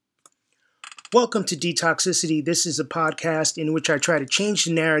Welcome to Detoxicity. This is a podcast in which I try to change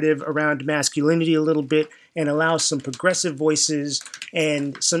the narrative around masculinity a little bit and allow some progressive voices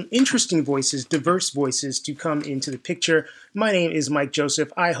and some interesting voices, diverse voices to come into the picture. My name is Mike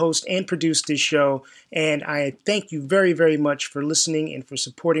Joseph. I host and produce this show, and I thank you very, very much for listening and for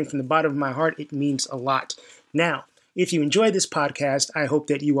supporting from the bottom of my heart. It means a lot. Now, if you enjoy this podcast, I hope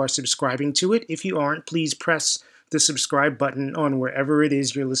that you are subscribing to it. If you aren't, please press the subscribe button on wherever it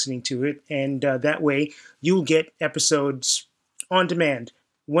is you're listening to it. And that way you'll get episodes on demand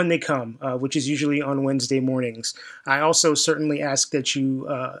when they come, which is usually on Wednesday mornings. I also certainly ask that you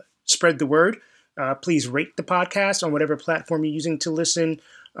spread the word. Please rate the podcast on whatever platform you're using to listen.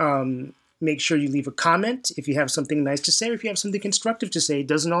 Make sure you leave a comment if you have something nice to say or if you have something constructive to say. It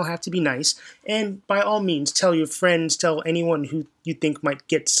doesn't all have to be nice. And by all means, tell your friends, tell anyone who you think might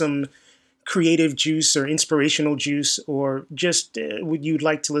get some creative juice or inspirational juice, or just would you'd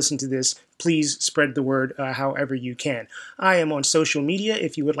like to listen to this, please spread the word however you can. I am on social media.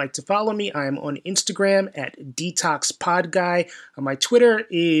 If you would like to follow me, I am on Instagram at DetoxPodGuy. My Twitter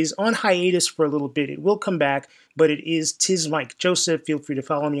is on hiatus for a little bit. It will come back, but it is Tis Mike Joseph. Feel free to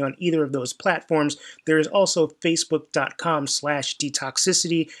follow me on either of those platforms. There is also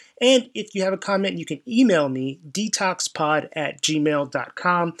Facebook.com/Detoxicity. And if you have a comment, you can email me,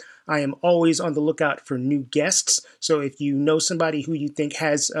 detoxpod@gmail.com. I am always on the lookout for new guests. So if you know somebody who you think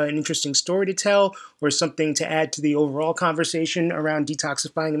has an interesting story to tell or something to add to the overall conversation around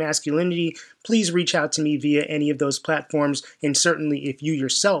detoxifying masculinity, please reach out to me via any of those platforms. And certainly if you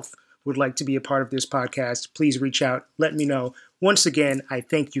yourself would like to be a part of this podcast, please reach out. Let me know. Once again, I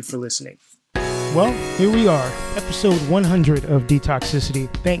thank you for listening. Well, here we are, episode 100 of Detoxicity.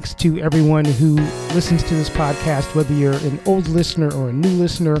 Thanks to everyone who listens to this podcast, whether you're an old listener or a new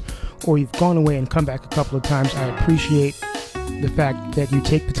listener, or you've gone away and come back a couple of times. I appreciate the fact that you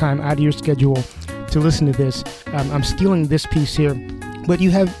take the time out of your schedule to listen to this. I'm stealing this piece here, but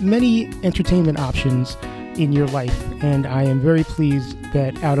you have many entertainment options in your life, and I am very pleased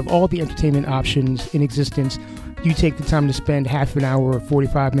that out of all the entertainment options in existence, you take the time to spend half an hour or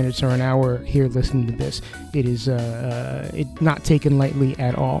 45 minutes or an hour here listening to this. It is not taken lightly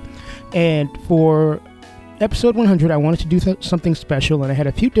at all. And for episode 100, I wanted to do something special, and I had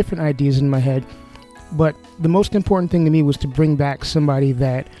a few different ideas in my head. But the most important thing to me was to bring back somebody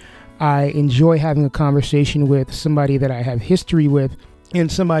that I enjoy having a conversation with, somebody that I have history with,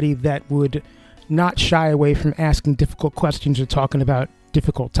 and somebody that would not shy away from asking difficult questions or talking about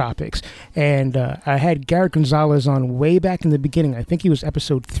difficult topics. And I had Garrett Gonzalez on way back in the beginning. I think he was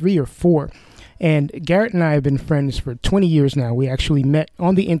episode 3 or 4. And Garrett and I have been friends for 20 years now. We actually met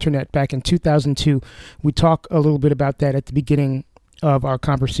on the internet back in 2002. We talk a little bit about that at the beginning of our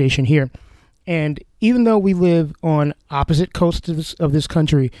conversation here. And even though we live on opposite coasts of this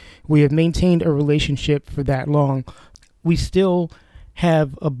country, we have maintained a relationship for that long. We still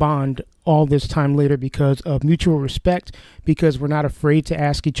have a bond all this time later because of mutual respect, because we're not afraid to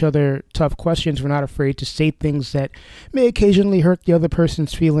ask each other tough questions. We're not afraid to say things that may occasionally hurt the other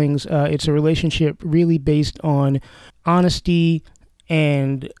person's feelings. It's a relationship really based on honesty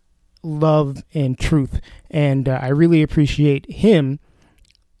and love and truth. And I really appreciate him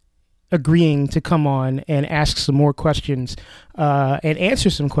agreeing to come on and ask some more questions and answer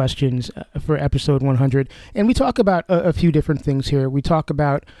some questions for episode 100. And we talk about a few different things here. We talk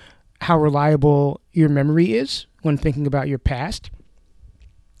about how reliable your memory is when thinking about your past.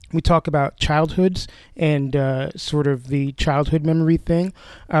 We talk about childhoods and sort of the childhood memory thing.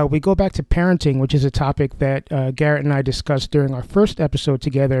 We go back to parenting, which is a topic that Garrett and I discussed during our first episode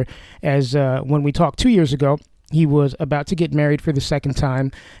together, as when we talked 2 years ago. He was about to get married for the second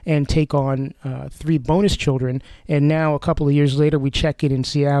time and take on 3 bonus children. And now, a couple of years later, we check in and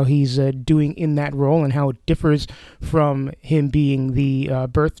see how he's doing in that role and how it differs from him being the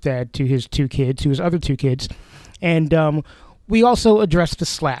birth dad to his other two kids. And we also addressed the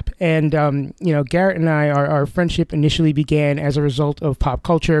slap. And, Garrett and I, our friendship initially began as a result of pop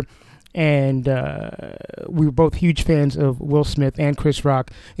culture. And we were both huge fans of Will Smith and Chris Rock,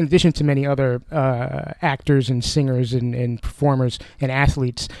 in addition to many other actors and singers and performers and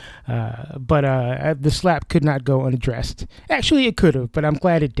athletes. But the slap could not go unaddressed. Actually, it could have, but I'm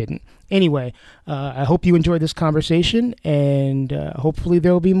glad it didn't. Anyway, I hope you enjoyed this conversation, and hopefully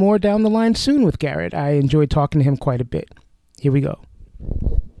there will be more down the line soon with Garrett. I enjoyed talking to him quite a bit. Here we go.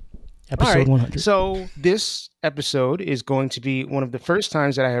 Episode 100. So this episode is going to be one of the first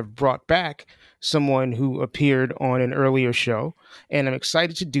times that I have brought back someone who appeared on an earlier show. And I'm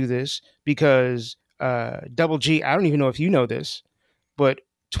excited to do this because Double G, I don't even know if you know this, but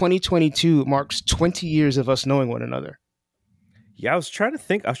 2022 marks 20 years of us knowing one another. Yeah, I was trying to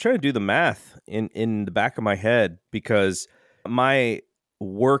think. I was trying to do the math in the back of my head because my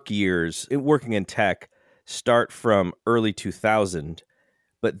work years working in tech start from early 2000,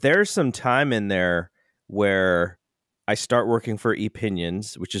 but there's some time in there where I start working for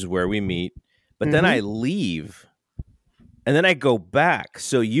Epinions, which is where we meet, but then I Mm-hmm. leave and then I go back.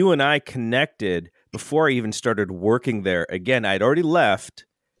 So you and I connected before I even started working there. Again, I'd already left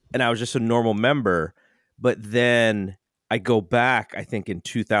and I was just a normal member, but then I go back, I think in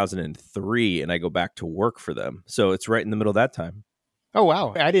 2003, and I go back to work for them. So it's right in the middle of that time. Oh,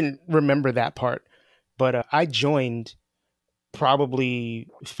 wow. I didn't remember that part, but I joined probably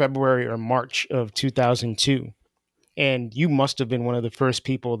February or March of 2002. And you must have been one of the first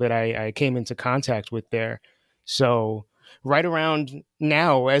people that I came into contact with there. So, right around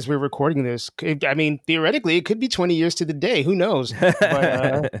now, as we're recording this, I mean, theoretically, it could be 20 years to the day. Who knows?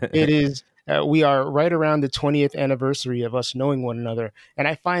 But it is. We are right around the 20th anniversary of us knowing one another. And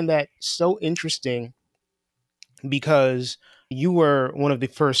I find that so interesting because you were one of the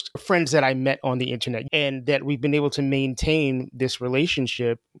first friends that I met on the internet, and that we've been able to maintain this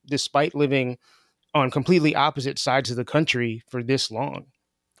relationship despite living on completely opposite sides of the country for this long.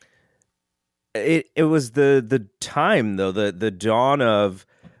 It was the time though, the dawn of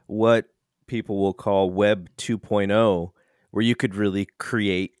what people will call Web 2.0, where you could really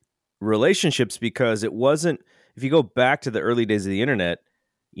create relationships, because it wasn't, if you go back to the early days of the internet,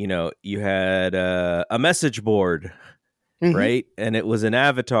 you had a message board, Hmm. right? And it was an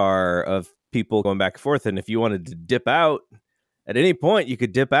avatar of people going back and forth. And if you wanted to dip out at any point, you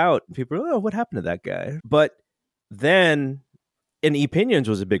could dip out. People were, oh, what happened to that guy? But then, and Epinions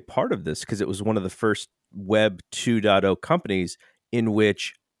was a big part of this because it was one of the first Web 2.0 companies in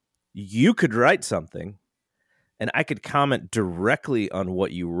which you could write something and I could comment directly on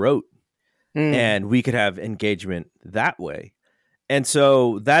what you wrote Mm. and we could have engagement that way. And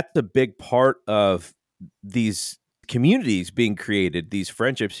so that's a big part of these communities being created, these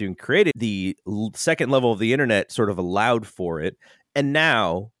friendships being created. The second level of the internet sort of allowed for it. And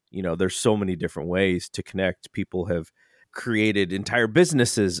now, there's so many different ways to connect. People have created entire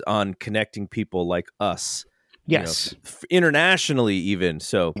businesses on connecting people like us, Yes, internationally even.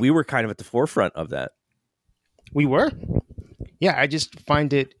 So we were kind of at the forefront of that. we were. Yeah, I just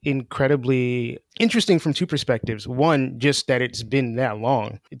find it incredibly interesting from two perspectives. One, just that it's been that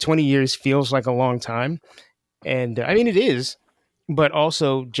long. 20 years feels like a long time. And I mean, it is, but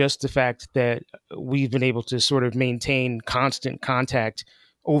also just the fact that we've been able to sort of maintain constant contact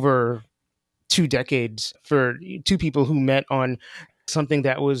over 2 decades for two people who met on something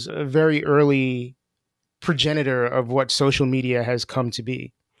that was a very early progenitor of what social media has come to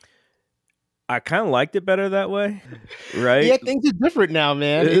be. I kind of liked it better that way, right? Yeah, things are different now,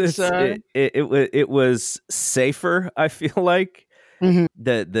 man. It's It's it was safer. I feel like mhm.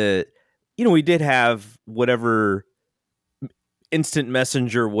 the we did have whatever instant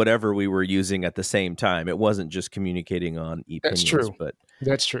messenger whatever we were using at the same time. It wasn't just communicating on That's Epinions, true. but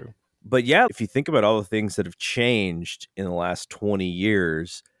That's true. yeah, if you think about all the things that have changed in the last 20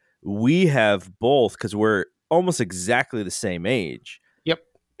 years, we have both, because we're almost exactly the same age, Yep.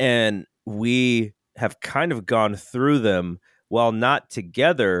 and we have kind of gone through them, while not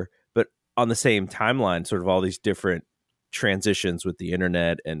together, but on the same timeline, sort of all these different transitions with the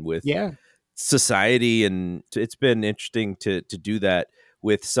internet and with Yeah. society. And it's been interesting to do that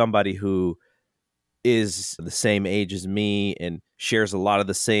with somebody who is the same age as me and shares a lot of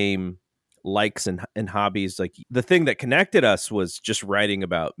the same likes and hobbies. Like, the thing that connected us was just writing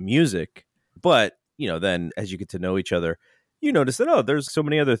about music. But, then as you get to know each other, you notice that, oh, there's so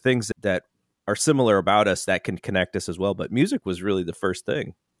many other things that are similar about us that can connect us as well. But music was really the first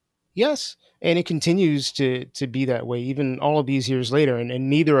thing. Yes. And it continues to be that way, even all of these years later. And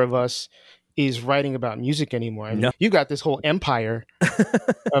neither of us is writing about music anymore. I No. mean, you got this whole empire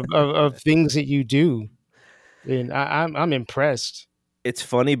of things that you do. And I'm impressed. It's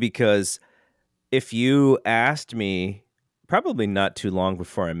funny because if you asked me, probably not too long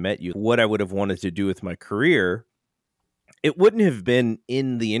before I met you, what I would have wanted to do with my career, it wouldn't have been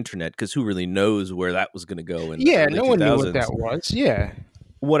in the internet, because who really knows where that was going to go in the Yeah, early no one knew what 2000s. that was. Yeah.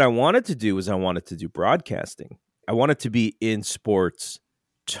 What I wanted to do was I wanted to do broadcasting. I wanted to be in sports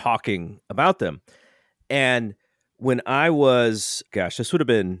talking about them. And when I was, gosh, this would have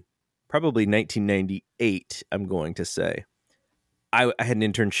been probably 1998, I'm going to say, I had an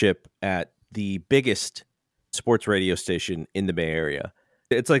internship at the biggest sports radio station in the Bay Area.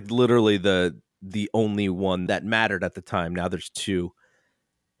 It's like literally the only one that mattered at the time. Now there's two.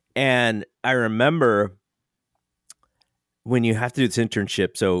 And I remember when you have to do this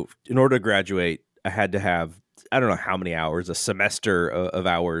internship. So in order to graduate, I had to have I don't know how many hours, a semester of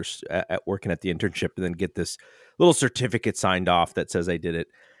hours at working at the internship, and then get this little certificate signed off that says I did it.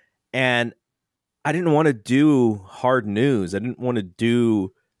 And I didn't want to do hard news. I didn't want to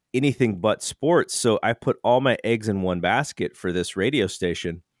do anything but sports. So I put all my eggs in one basket for this radio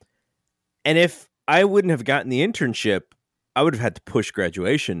station. And if I wouldn't have gotten the internship, I would have had to push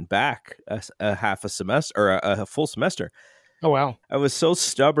graduation back a half a semester or a full semester. Oh, wow. I was so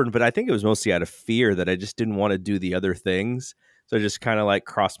stubborn, but I think it was mostly out of fear that I just didn't want to do the other things. So I just kind of like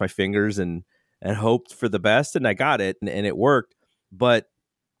crossed my fingers and hoped for the best. And I got it and it worked. But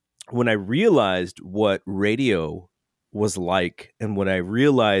when I realized what radio was like and when I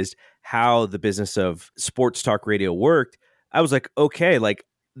realized how the business of sports talk radio worked, I was like, okay, like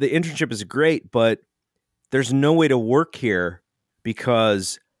the internship is great, but there's no way to work here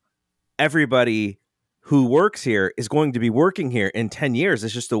because everybody who works here is going to be working here in 10 years.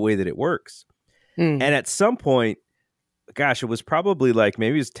 It's just the way that it works. And at some point, gosh, it was probably like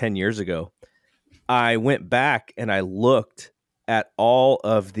maybe it was 10 years ago, I went back and I looked at all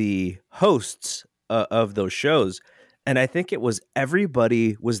of the hosts of those shows. And I think it was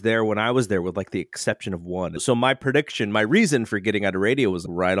everybody was there when I was there with like the exception of one. So my prediction, my reason for getting out of radio was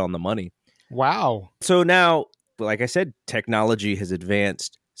right on the money. Wow. So now, like I said, technology has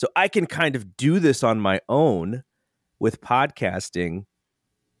advanced. So I can kind of do this on my own with podcasting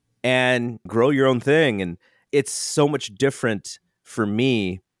and grow your own thing. And it's so much different for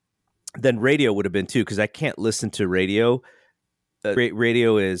me than radio would have been too, because I can't listen to radio.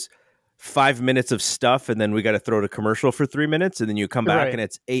 Radio is 5 minutes of stuff, and then we got to throw to commercial for 3 minutes, and then you come back and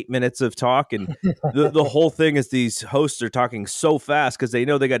it's 8 minutes of talk. And the whole thing is these hosts are talking so fast because they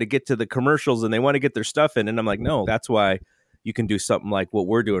know they got to get to the commercials and they want to get their stuff in. And I'm like, no, that's why you can do something like what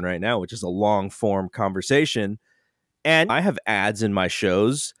we're doing right now, which is a long form conversation. And I have ads in my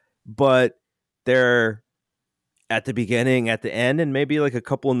shows, but they're at the beginning, at the end, and maybe like a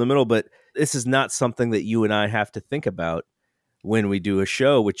couple in the middle. But this is not something that you and I have to think about when we do a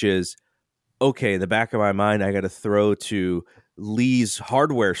show, which is, okay, in the back of my mind, I got to throw to Lee's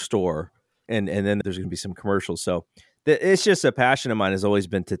hardware store, and then there's going to be some commercials. So it's just a passion of mine has always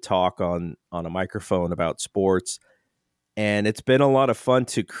been to talk on a microphone about sports. And it's been a lot of fun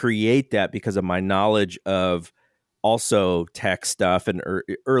to create that because of my knowledge of also tech stuff and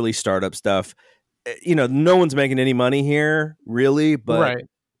early startup stuff. You know, no one's making any money here, really, but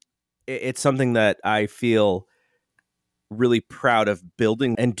it's something that I feel really proud of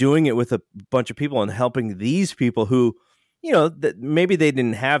building and doing it with a bunch of people and helping these people who, you know, that maybe they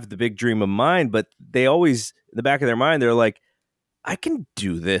didn't have the big dream of mine, but they always, in the back of their mind, they're like, I can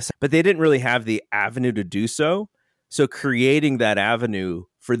do this, but they didn't really have the avenue to do so. So creating that avenue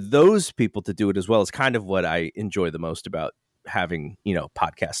for those people to do it as well is kind of what I enjoy the most about having, you know,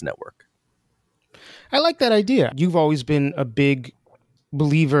 podcast network. I like that idea. You've always been a big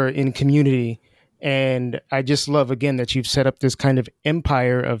believer in community. And I just love, again, that you've set up this kind of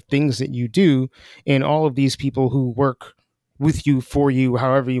empire of things that you do and all of these people who work with you, for you,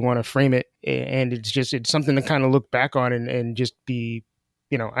 however you want to frame it. And it's something to kind of look back on and just be,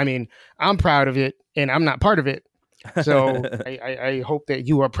 you know, I mean, I'm proud of it and I'm not part of it. So I hope that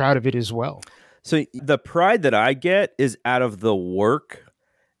you are proud of it as well. So the pride that I get is out of the work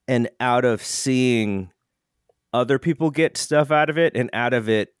and out of seeing other people get stuff out of it and out of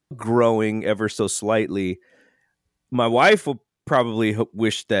it growing ever so slightly. My wife will probably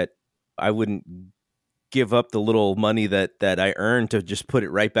wish that I wouldn't give up the little money that I earned to just put it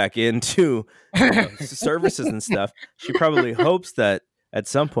right back into services and stuff. She probably hopes that at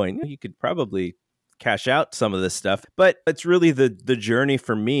some point you could probably cash out some of this stuff, but it's really the journey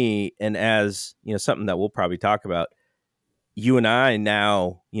for me. And as you know, something that we'll probably talk about, you and I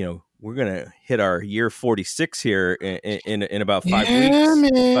now, you know, we're going to hit our year 46 here in about 5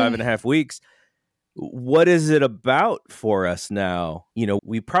 weeks, man. 5.5 weeks. What is it about for us now? You know,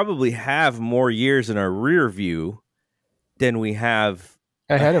 we probably have more years in our rear view than we have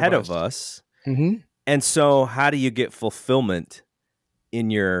ahead of us. Mm-hmm. And so how do you get fulfillment in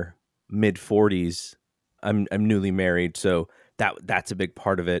your mid 40s? I'm newly married, so that's a big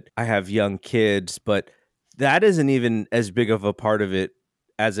part of it. I have young kids, but that isn't even as big of a part of it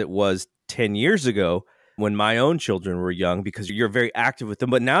as it was 10 years ago when my own children were young, because you're very active with them,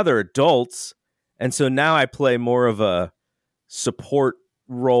 but now they're adults. And so now I play more of a support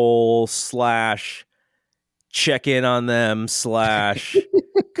role / check in on them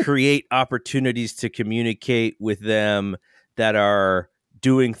 / create opportunities to communicate with them that are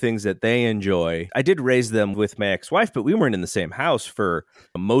doing things that they enjoy. I did raise them with my ex-wife, but we weren't in the same house for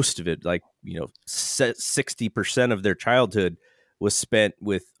most of it. Like, you know, 60% of their childhood was spent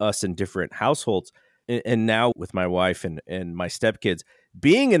with us in different households. And now with my wife and my stepkids,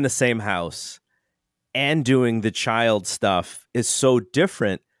 being in the same house and doing the child stuff is so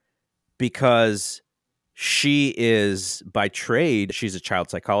different because she is by trade, she's a child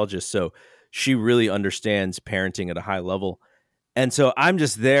psychologist. So she really understands parenting at a high level. And so I'm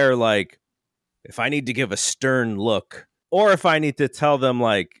just there like, if I need to give a stern look or if I need to tell them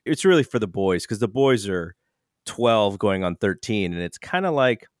like, it's really for the boys because the boys are 12 going on 13. And it's kind of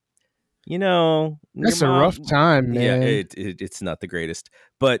like, that's a rough time, man. Yeah, it's not the greatest,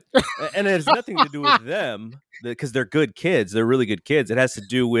 but and it has nothing to do with them because they're good kids. They're really good kids. It has to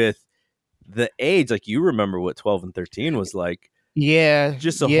do with the age. Like you remember what 12 and 13 was like. Yeah,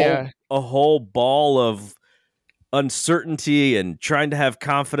 just a whole ball of uncertainty and trying to have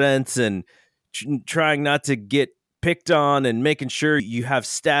confidence and trying not to get picked on and making sure you have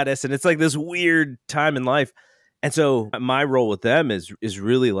status. And it's like this weird time in life. And so my role with them is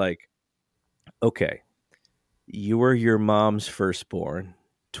really like, okay, you were your mom's firstborn,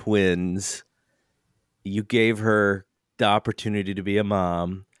 twins. You gave her the opportunity to be a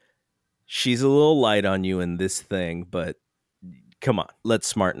mom. She's a little light on you in this thing, but come on, let's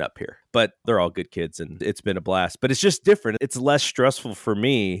smarten up here. But they're all good kids and it's been a blast. But it's just different. It's less stressful for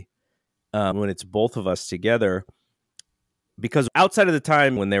me when it's both of us together because outside of the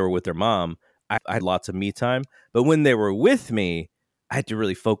time when they were with their mom, I had lots of me time. But when they were with me, I had to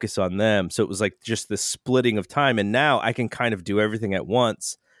really focus on them. So it was like just this splitting of time. And now I can kind of do everything at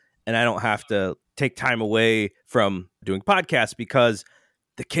once. And I don't have to take time away from doing podcasts because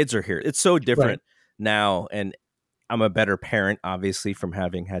the kids are here. It's so different now. And I'm a better parent, obviously, from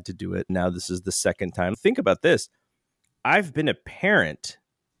having had to do it. Now this is the second time. Think about this. I've been a parent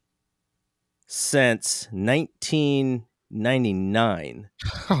since 1999.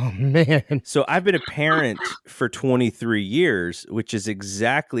 Oh, man. So I've been a parent for 23 years, which is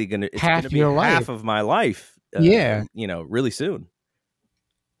exactly going to be half of my life. Really soon.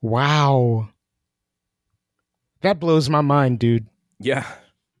 Wow. That blows my mind, dude. Yeah.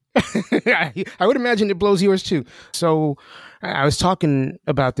 I would imagine it blows yours too. So I was talking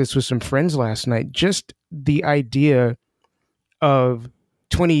about this with some friends last night. Just the idea of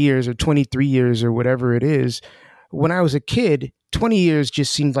 20 years or 23 years or whatever it is. When I was a kid, 20 years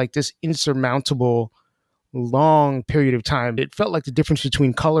just seemed like this insurmountable long period of time. It felt like the difference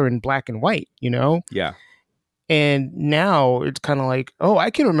between color and black and white, Yeah. And now it's kind of like, oh,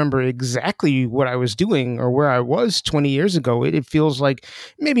 I can remember exactly what I was doing or where I was 20 years ago. It feels like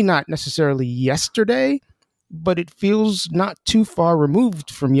maybe not necessarily yesterday, but it feels not too far removed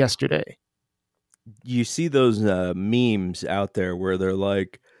from yesterday. You see those memes out there where they're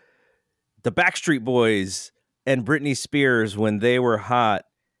like, the Backstreet Boys and Britney Spears, when they were hot,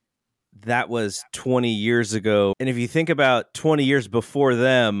 that was 20 years ago. And if you think about 20 years before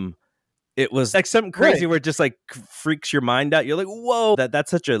them, it was like something crazy where it just like freaks your mind out. You're like, whoa,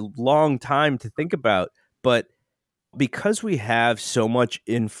 that's such a long time to think about. But because we have so much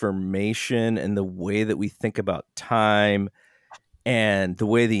information and the way that we think about time and the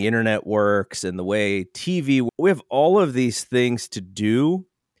way the internet works and the way TV, we have all of these things to do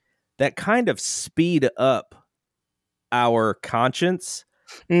that kind of speed up our conscience.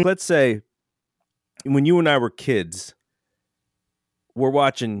 Let's say when you and I were kids, we're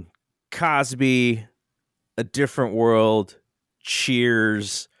watching Cosby, A Different World,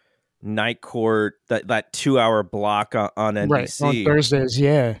 Cheers, Night Court, that 2-hour block on NBC. Right, on Thursdays,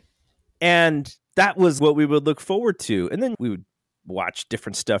 yeah. And that was what we would look forward to. And then we would watch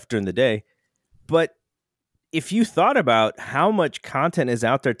different stuff during the day. But if you thought about how much content is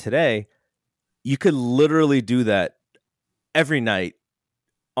out there today, you could literally do that every night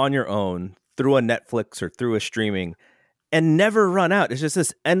on your own through a Netflix or through a streaming and never run out. It's just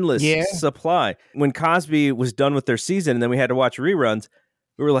this endless supply. When Cosby was done with their season and then we had to watch reruns,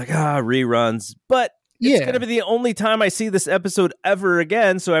 we were like, reruns. But it's going to be the only time I see this episode ever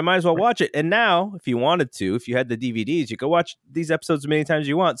again, so I might as well watch it. And now, if you wanted to, if you had the DVDs, you could watch these episodes as many times as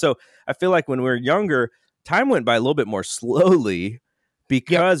you want. So I feel like when we were younger, time went by a little bit more slowly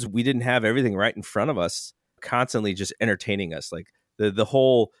because we didn't have everything right in front of us, constantly just entertaining us. Like the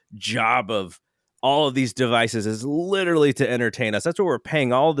whole job of all of these devices is literally to entertain us. That's what we're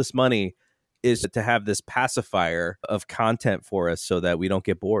paying all this money, is to have this pacifier of content for us so that we don't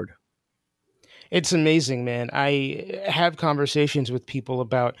get bored. It's amazing, man. I have conversations with people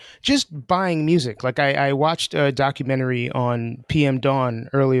about just buying music. Like I watched a documentary on PM Dawn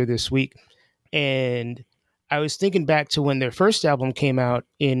earlier this week, and I was thinking back to when their first album came out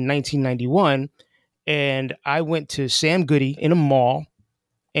in 1991, and I went to Sam Goody in a mall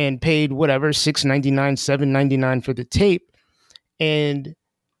and paid whatever, $6.99, $7.99 for the tape. And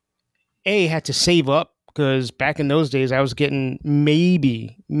had to save up because back in those days I was getting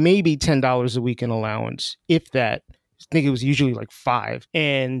maybe $10 a week in allowance, if that. I think it was usually like 5.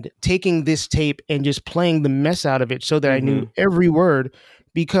 And taking this tape and just playing the mess out of it so that I knew every word,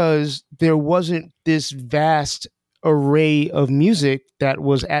 because there wasn't this vast array of music that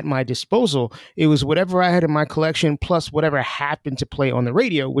was at my disposal. It was whatever I had in my collection plus whatever happened to play on the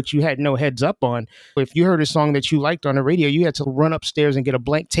radio, which you had no heads up on. If you heard a song that you liked on the radio, you had to run upstairs and get a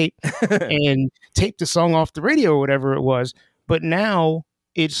blank tape and tape the song off the radio or whatever it was. But now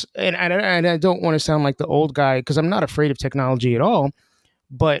it's, and I don't want to sound like the old guy because I'm not afraid of technology at all,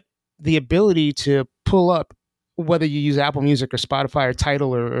 but the ability to pull up, whether you use Apple Music or Spotify or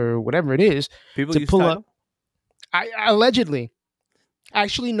Tidal or whatever it is, People to use pull Tidal? up. I allegedly, I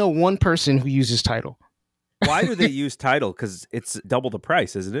actually know one person who uses Tidal. Why do they use Tidal? Because it's double the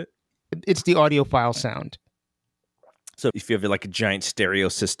price, isn't it? It's the audiophile sound. So if you have like a giant stereo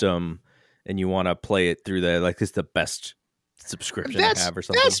system and you want to play it through it's the best subscription to have or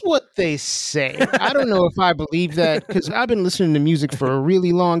something. That's what they say. I don't know if I believe that because I've been listening to music for a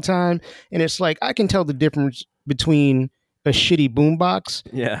really long time, and it's like I can tell the difference between a shitty boombox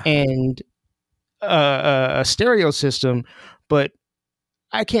and a stereo system, but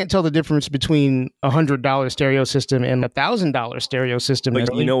I can't tell the difference between $100 stereo system and $1,000 stereo system.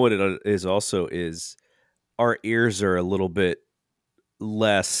 But you know what it is also is our ears are a little bit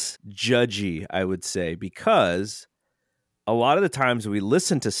less judgy, I would say, because a lot of the times we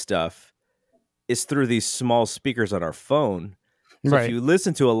listen to stuff is through these small speakers on our phone. So if you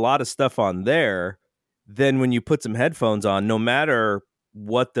listen to a lot of stuff on there, then when you put some headphones on, no matter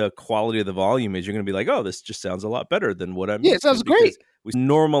what the quality of the volume is, you're going to be like, oh, this just sounds a lot better than what I'm used to. It sounds great. We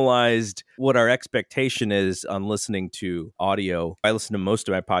normalized what our expectation is on listening to audio. I listen to most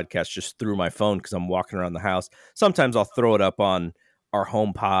of my podcasts just through my phone because I'm walking around the house. Sometimes I'll throw it up on our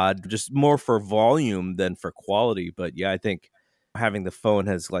HomePod, just more for volume than for quality. But yeah, I think having the phone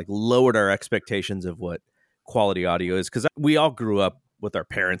has like lowered our expectations of what quality audio is, because we all grew up with our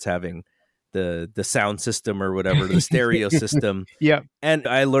parents having the sound system or whatever, the stereo system. Yeah. And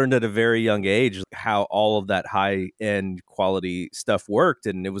I learned at a very young age how all of that high end quality stuff worked,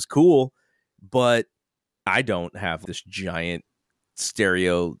 and it was cool. But I don't have this giant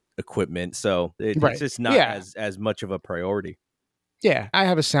stereo equipment, so it's just not as much of a priority. Yeah, I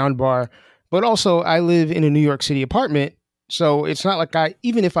have a sound bar, but also I live in a New York City apartment, so it's not like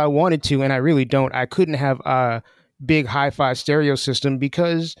even if I wanted to, and I really don't, I couldn't have a big hi-fi stereo system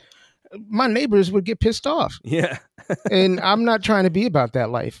because my neighbors would get pissed off. Yeah. And I'm not trying to be about that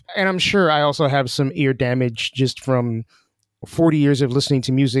life. And I'm sure I also have some ear damage just from 40 years of listening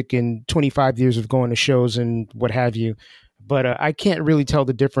to music and 25 years of going to shows and what have you. But I can't really tell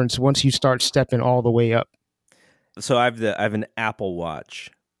the difference once you start stepping all the way up. So I have an Apple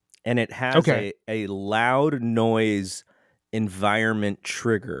Watch, and it has a loud noise environment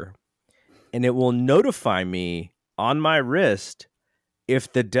trigger, and it will notify me on my wrist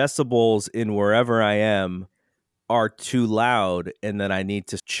if the decibels in wherever I am are too loud, and then I need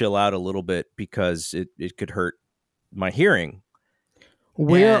to chill out a little bit because it could hurt my hearing.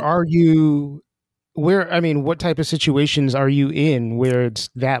 What type of situations are you in where it's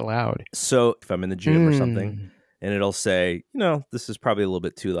that loud? So if I'm in the gym or something, and it'll say, this is probably a little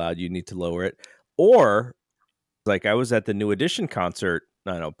bit too loud, you need to lower it. Or like I was at the New Edition concert,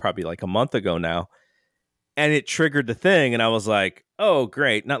 I don't know, probably like a month ago now, and it triggered the thing, and I was like, oh,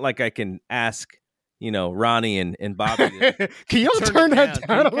 great. Not like I can ask, Ronnie and Bobby. Can you turn that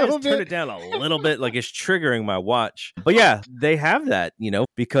down a little bit? Turn it down a little bit, like it's triggering my watch. But yeah, they have that,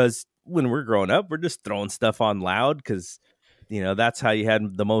 because when we're growing up, we're just throwing stuff on loud because, that's how you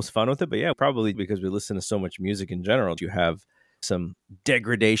had the most fun with it. But yeah, probably because we listen to so much music in general, you have some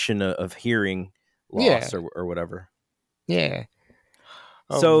degradation of hearing loss or whatever. Yeah.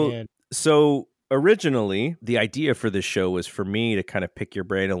 So originally, the idea for this show was for me to kind of pick your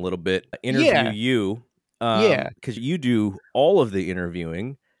brain a little bit, interview you, because you do all of the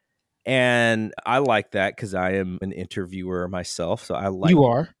interviewing, and I like that because I am an interviewer myself, so I like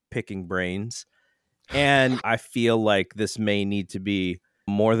picking brains, and I feel like this may need to be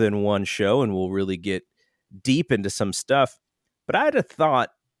more than one show, and we'll really get deep into some stuff. But I had a thought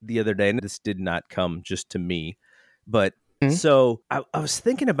the other day, and this did not come just to me, but so I was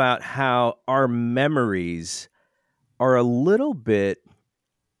thinking about how our memories are a little bit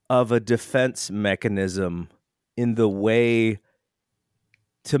of a defense mechanism in the way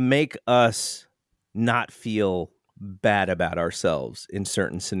to make us not feel bad about ourselves in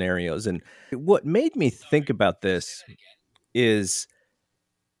certain scenarios. And what made me think about this is,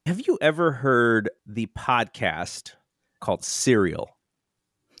 have you ever heard the podcast called Serial?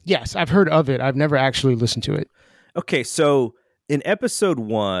 Yes, I've heard of it. I've never actually listened to it. Okay, so in episode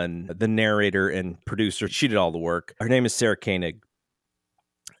 1, the narrator and producer, she did all the work. Her name is Sarah Koenig.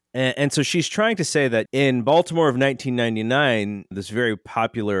 And so she's trying to say that in Baltimore of 1999, this very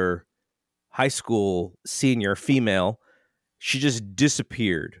popular high school senior female, she just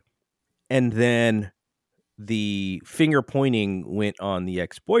disappeared. And then the finger pointing went on the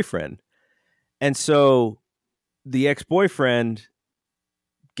ex-boyfriend. And so the ex-boyfriend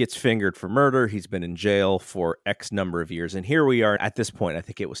gets fingered for murder. He's been in jail for X number of years. And here we are at this point, I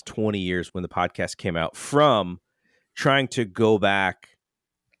think it was 20 years when the podcast came out, from trying to go back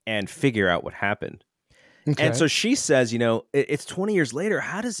and figure out what happened. Okay. And so she says, it's 20 years later.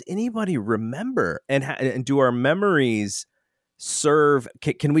 How does anybody remember? And do our memories serve?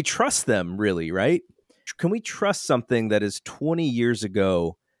 Can we trust them, really, right? Can we trust something that is 20 years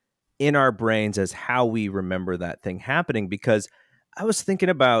ago in our brains as how we remember that thing happening? Because I was thinking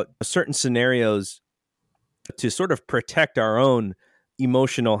about certain scenarios to sort of protect our own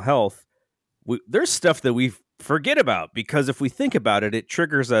emotional health. There's stuff that we forget about because if we think about it, it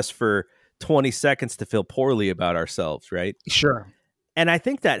triggers us for 20 seconds to feel poorly about ourselves, right? Sure. And I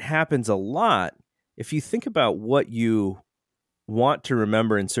think that happens a lot. If you think about what you want to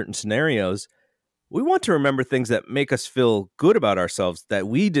remember in certain scenarios, we want to remember things that make us feel good about ourselves, that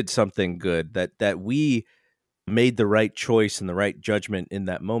we did something good, that we made the right choice and the right judgment in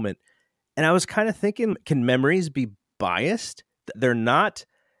that moment. And I was kind of thinking, can memories be biased? They're not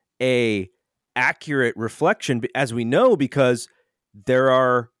a accurate reflection, as we know, because there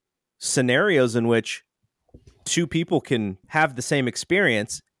are scenarios in which two people can have the same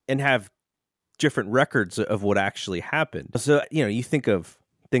experience and have different records of what actually happened. So, you think of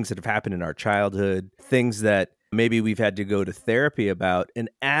things that have happened in our childhood, things that maybe we've had to go to therapy about. And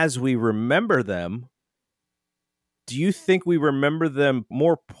as we remember them, do you think we remember them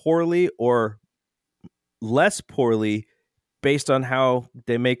more poorly or less poorly based on how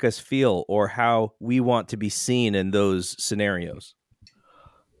they make us feel or how we want to be seen in those scenarios?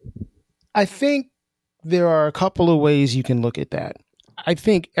 I think there are a couple of ways you can look at that. I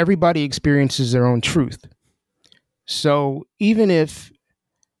think everybody experiences their own truth. So even if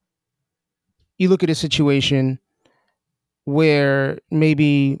you look at a situation where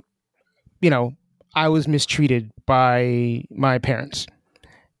maybe, I was mistreated by my parents,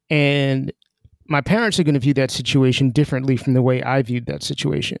 and my parents are going to view that situation differently from the way I viewed that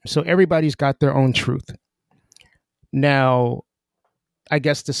situation. So everybody's got their own truth. Now, I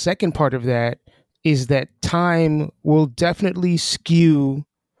guess the second part of that is that time will definitely skew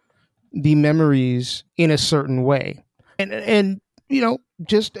the memories in a certain way. And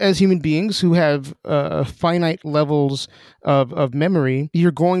just as human beings who have finite levels of memory,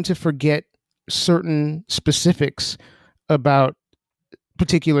 you're going to forget certain specifics about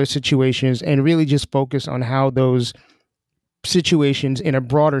particular situations and really just focus on how those situations in a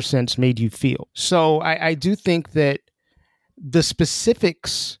broader sense made you feel. So I do think that the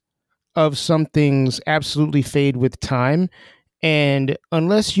specifics of some things absolutely fade with time. And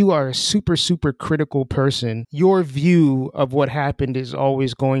unless you are a super, super critical person, your view of what happened is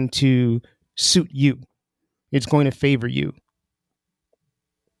always going to suit you. It's going to favor you.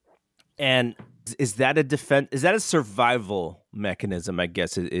 And is that a defense? Is that a survival mechanism? I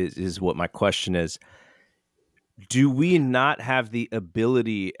guess is what my question is. Do we not have the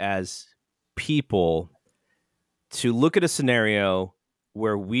ability as people to look at a scenario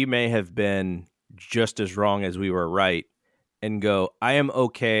where we may have been just as wrong as we were right and go, I am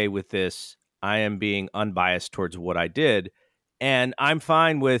okay with this. I am being unbiased towards what I did. And I'm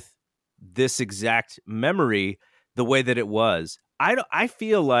fine with this exact memory the way that it was. I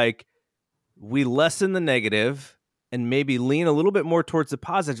feel like we lessen the negative and maybe lean a little bit more towards the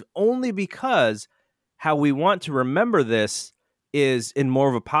positive, only because how we want to remember this is in more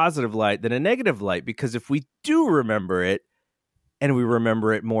of a positive light than a negative light. Because if we do remember it and we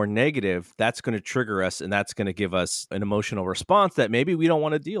remember it more negative, that's going to trigger us and that's going to give us an emotional response that maybe we don't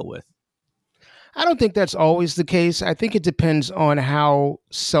want to deal with. I don't think that's always the case. I think it depends on how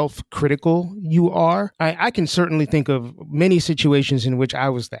self-critical you are. I can certainly think of many situations in which I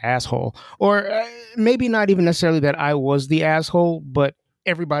was the asshole, or maybe not even necessarily that I was the asshole, but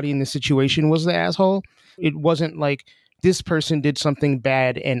everybody in the situation was the asshole. It wasn't like this person did something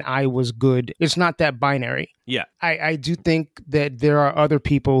bad and I was good. It's not that binary. Yeah. I do think that there are other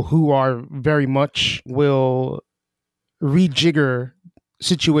people who are very much will rejigger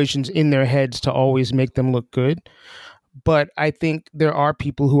situations in their heads to always make them look good. But I think there are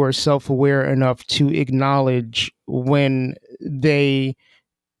people who are self-aware enough to acknowledge when they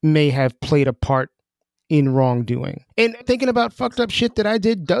may have played a part in wrongdoing. And thinking about fucked up shit that I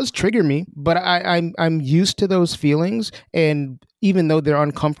did does trigger me, but I'm used to those feelings. And even though they're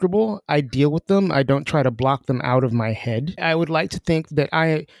uncomfortable, I deal with them. I don't try to block them out of my head. I would like to think that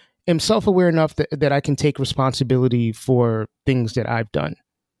I am self-aware enough that I can take responsibility for things that I've done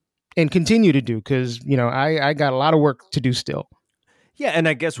and continue to do, because, I got a lot of work to do still. Yeah, and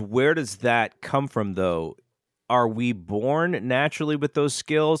I guess where does that come from, though? Are we born naturally with those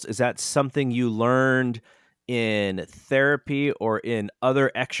skills? Is that something you learned in therapy or in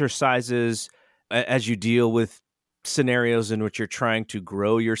other exercises as you deal with scenarios in which you're trying to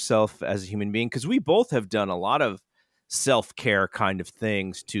grow yourself as a human being? Because we both have done a lot of self-care kind of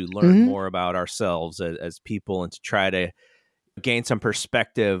things to learn more about ourselves as people and to try to gain some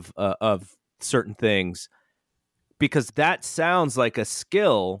perspective of certain things. Because that sounds like a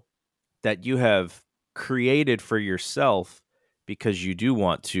skill that you have created for yourself because you do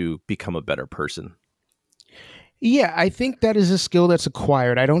want to become a better person. Yeah, I think that is a skill that's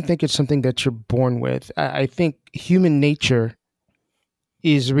acquired. I don't think it's something that you're born with. I think human nature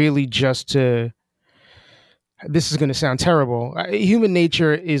is really just to, this is going to sound terrible. Human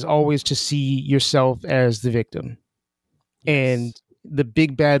nature is always to see yourself as the victim. Yes. And the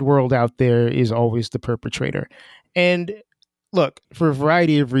big bad world out there is always the perpetrator. And look, for a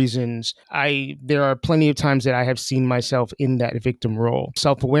variety of reasons, there are plenty of times that I have seen myself in that victim role.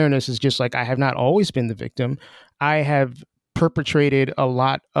 Self-awareness is just like, I have not always been the victim. I have perpetrated a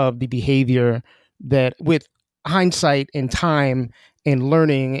lot of the behavior that, with hindsight and time and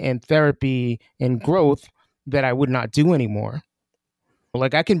learning and therapy and growth, that I would not do anymore.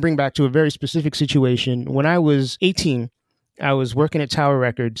 Like, I can bring back to a very specific situation. When I was 18, I was working at Tower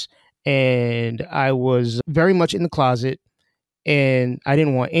Records, and I was very much in the closet, and I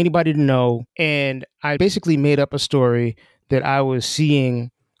didn't want anybody to know. And I basically made up a story that I was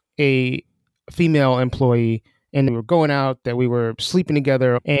seeing a female employee, and we were going out, that we were sleeping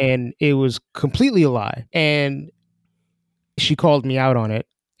together, and it was completely a lie. And she called me out on it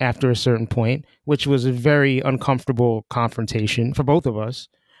after a certain point, which was a very uncomfortable confrontation for both of us.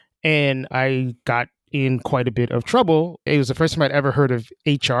 And I got in quite a bit of trouble. It was the first time I'd ever heard of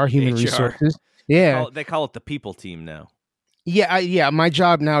HR, human resources. Yeah. They call it the people team now. Yeah, my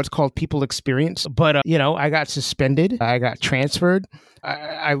job now, it's called people experience. But, I got suspended. I got transferred.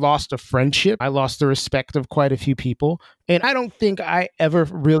 I lost a friendship. I lost the respect of quite a few people. And I don't think I ever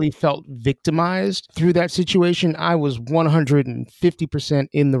really felt victimized through that situation. I was 150%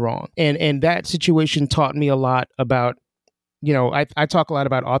 in the wrong. And that situation taught me a lot about, I talk a lot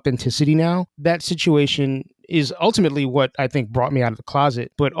about authenticity now. That situation is ultimately what I think brought me out of the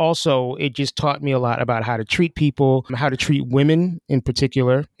closet, but also it just taught me a lot about how to treat people, how to treat women in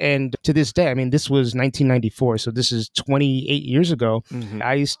particular. And to this day, I mean, this was 1994, so this is 28 years ago. Mm-hmm.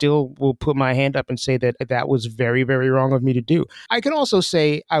 I still will put my hand up and say that that was very, very wrong of me to do. I can also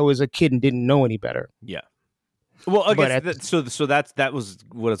say I was a kid and didn't know any better. Yeah. Well, I guess so that was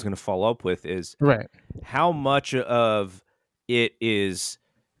what I was going to follow up with is right. How much of it is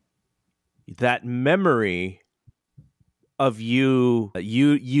that memory of you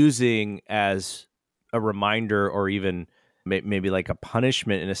using as a reminder, or even maybe like a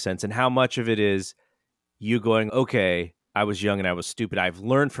punishment in a sense, and how much of it is you going, okay, I was young and I was stupid. I've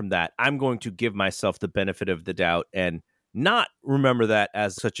learned from that. I'm going to give myself the benefit of the doubt and not remember that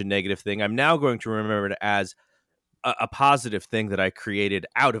as such a negative thing. I'm now going to remember it as a positive thing that I created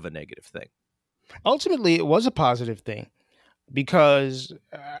out of a negative thing. Ultimately, it was a positive thing, because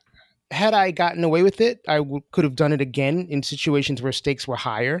had I gotten away with it, I could have done it again in situations where stakes were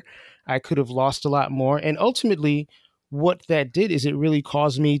higher. I could have lost a lot more. And ultimately, what that did is it really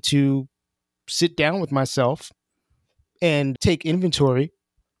caused me to sit down with myself and take inventory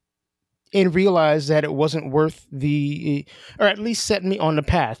and realize that it wasn't worth or at least set me on the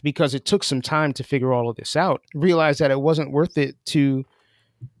path, because it took some time to figure all of this out. Realize that it wasn't worth it to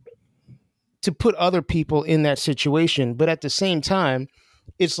put other people in that situation. But at the same time,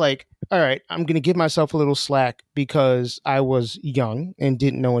 it's like, all right, I'm going to give myself a little slack because I was young and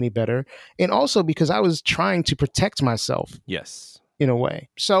didn't know any better. And also because I was trying to protect myself. Yes. In a way.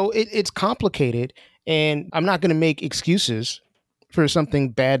 So it's complicated, and I'm not going to make excuses for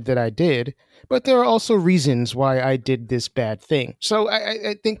something bad that I did, but there are also reasons why I did this bad thing. So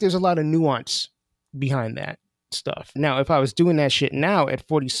I think there's a lot of nuance behind that stuff. Now, if I was doing that shit now at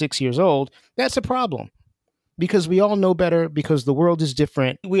 46 years old, that's a problem. Because we all know better, because the world is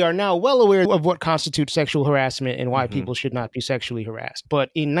different. We are now well aware of what constitutes sexual harassment and why people should not be sexually harassed. But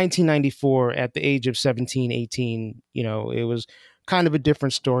in 1994, at the age of 17, 18, it was kind of a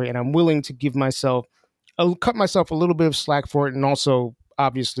different story. And I'm willing to cut myself a little bit of slack for it. And also,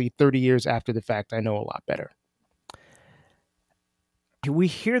 obviously 30 years after the fact, I know a lot better. We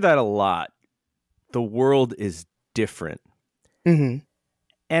hear that a lot. The world is different. Mm-hmm.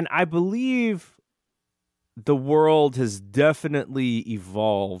 And I believe the world has definitely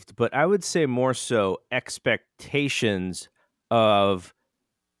evolved, but I would say more so expectations of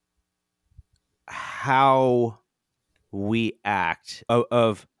how we act,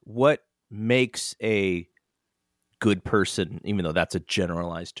 of what makes a good person, even though that's a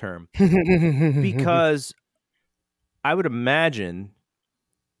generalized term. Because I would imagine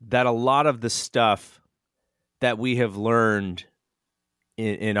that a lot of the stuff that we have learned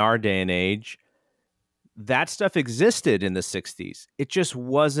in our day and age, that stuff existed in the 60s. It just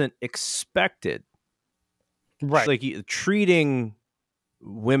wasn't expected. Right. Like treating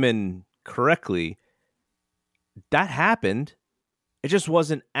women correctly, that happened. It just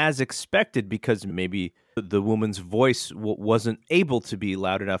wasn't as expected because maybe the woman's voice wasn't able to be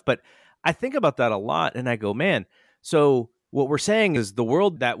loud enough. But I think about that a lot and I go, man, so what we're saying is the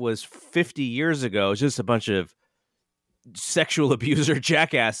world that was 50 years ago is just a bunch of sexual abuser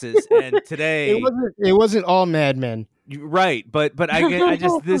jackasses. And today it wasn't all madmen. Right. But I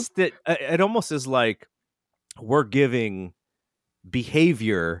just, that it almost is like we're giving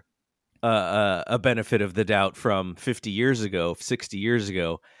behavior a benefit of the doubt from 50 years ago, 60 years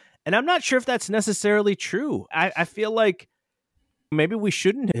ago. And I'm not sure if that's necessarily true. I feel like maybe we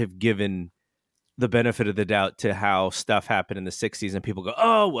shouldn't have given the benefit of the doubt to how stuff happened in the 60s and people go,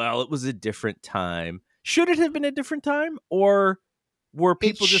 oh, well, it was a different time. Should it have been a different time? Or were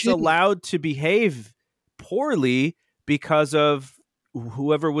people just allowed to behave poorly because of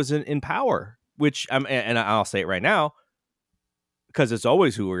whoever was in power? Which, and I'll say it right now, because it's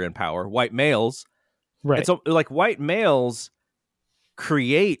always who are in power, white males. Right. It's like white males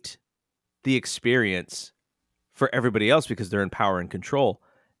create the experience for everybody else because they're in power and control.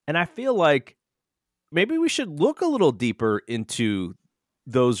 And I feel like maybe we should look a little deeper into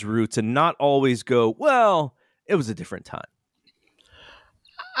those roots and not always go, well, it was a different time.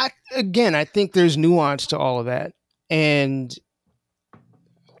 I think there's nuance to all of that. And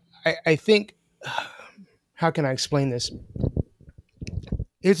I think, how can I explain this?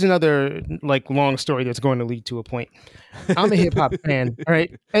 It's another like long story that's going to lead to a point. I'm a hip hop fan, all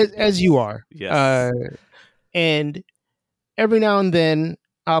right, as you are. Yes. And every now and then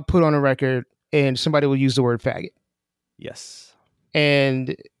I'll put on a record and somebody will use the word faggot. Yes.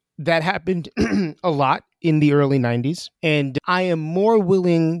 And that happened a lot in the early 90s. And I am more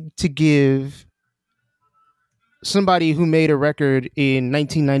willing to give somebody who made a record in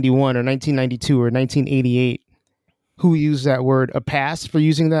 1991 or 1992 or 1988 who used that word a pass for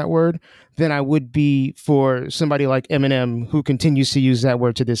using that word than I would be for somebody like Eminem who continues to use that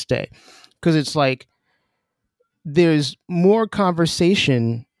word to this day. Because it's like there's more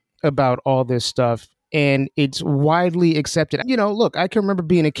conversation about all this stuff and it's widely accepted. You know, look, I can remember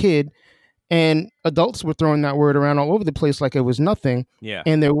being a kid and adults were throwing that word around all over the place like it was nothing. Yeah.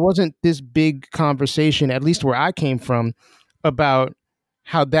 And there wasn't this big conversation, at least where I came from, about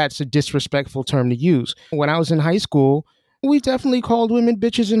how that's a disrespectful term to use. When I was in high school, we definitely called women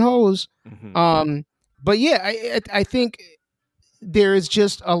bitches and hoes. Mm-hmm. But yeah, I think there is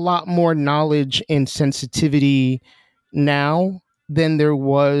just a lot more knowledge and sensitivity now than there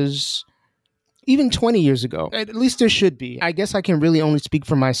was even 20 years ago. At least there should be. I guess I can really only speak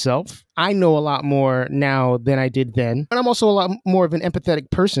for myself. I know a lot more now than I did then. And I'm also a lot more of an empathetic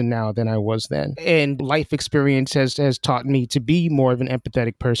person now than I was then. And life experience has taught me to be more of an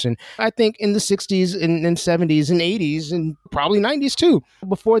empathetic person. I think in the 60s and 70s and 80s and probably 90s too,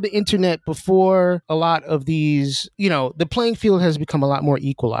 before the internet, before a lot of these, you know, the playing field has become a lot more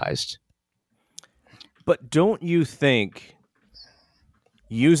equalized. But don't you think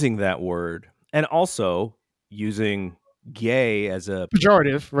using that word and also using gay as a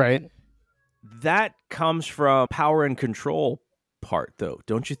pejorative, right? That comes from power and control part, though,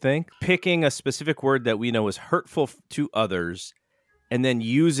 don't you think? Picking a specific word that we know is hurtful to others and then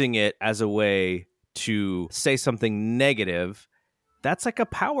using it as a way to say something negative, that's like a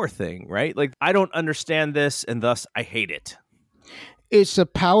power thing, right? Like, I don't understand this and thus I hate it. It's a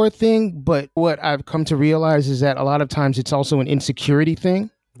power thing, but what I've come to realize is that a lot of times it's also an insecurity thing.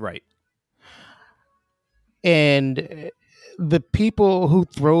 Right. And the people who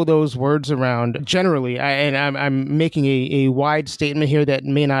throw those words around generally, I'm making a wide statement here that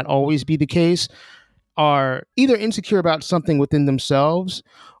may not always be the case, are either insecure about something within themselves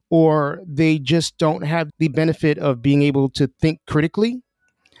or they just don't have the benefit of being able to think critically.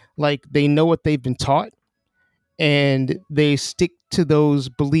 Like they know what they've been taught and they stick to those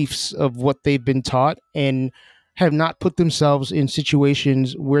beliefs of what they've been taught and have not put themselves in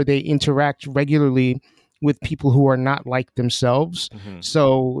situations where they interact regularly with people who are not like themselves. Mhm.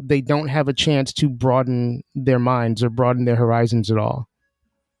 So they don't have a chance to broaden their minds or broaden their horizons at all.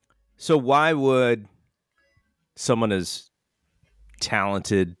 So why would someone as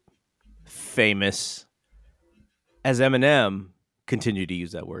talented, famous as Eminem continue to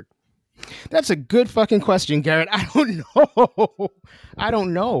use that word? That's a good fucking question, Garrett. I don't know. I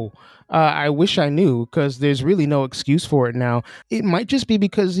don't know. I wish I knew, because there's really no excuse for it now. It might just be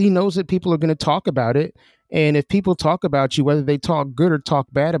because he knows that people are going to talk about it. And if people talk about you, whether they talk good or talk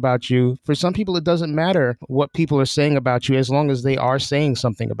bad about you, for some people, it doesn't matter what people are saying about you as long as they are saying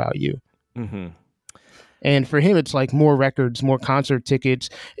something about you. Mm-hmm. And for him, it's like more records, more concert tickets.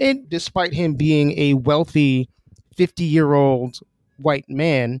 And despite him being a wealthy 50-year-old white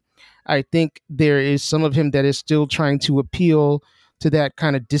man, I think there is some of him that is still trying to appeal to that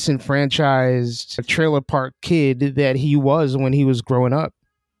kind of disenfranchised trailer park kid that he was when he was growing up.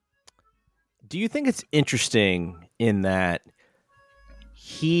 Do you think it's interesting in that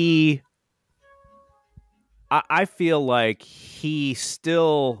I feel like he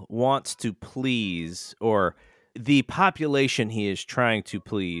still wants to please, or the population he is trying to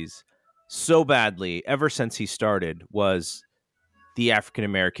please so badly ever since he started was the African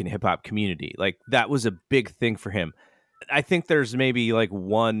American hip hop community. Like, that was a big thing for him. I think there's maybe like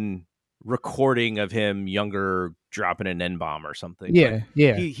one recording of him younger dropping an N-bomb or something. Yeah, but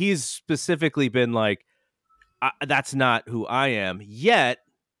yeah. He's specifically been like, that's not who I am. Yet,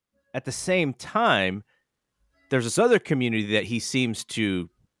 at the same time, there's this other community that he seems to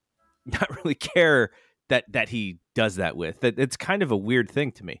not really care that he does that with. That it's kind of a weird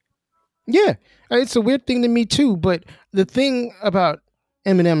thing to me. Yeah, it's a weird thing to me too. But the thing about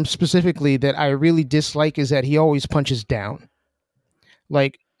Eminem specifically that I really dislike is that he always punches down.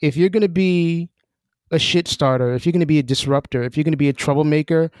 Like, if you're going to be a shit starter, if you're going to be a disruptor, if you're going to be a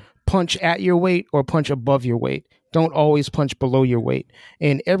troublemaker, punch at your weight or punch above your weight. Don't always punch below your weight.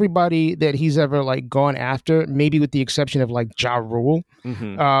 And everybody that he's ever like gone after, maybe with the exception of like Ja Rule,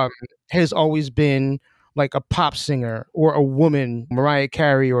 has always been like a pop singer or a woman, Mariah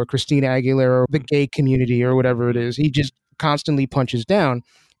Carey or Christina Aguilera, or the gay community or whatever it is. He just constantly punches down.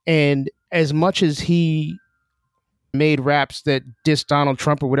 And as much as he made raps that diss Donald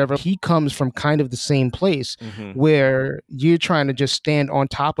Trump or whatever, he comes from kind of the same place where you're trying to just stand on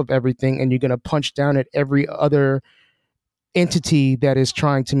top of everything and you're going to punch down at every other entity that is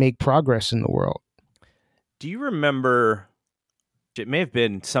trying to make progress in the world. Do you remember, it may have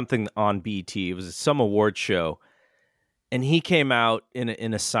been something on BET, it was some award show, and he came out in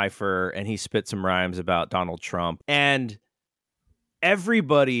a cypher and he spit some rhymes about Donald Trump, and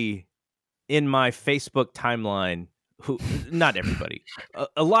everybody in my Facebook timeline, who, not everybody,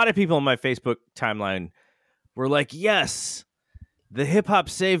 a lot of people in my Facebook timeline were like, yes, the hip hop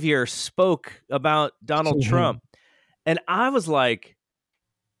savior spoke about Donald Trump. And I was like,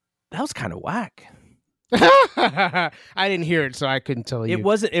 that was kind of whack. I didn't hear it, so I couldn't tell you.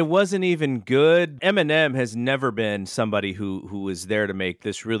 It wasn't even good. Eminem has never been somebody who is there to make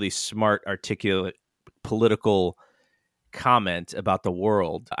this really smart, articulate, political comment about the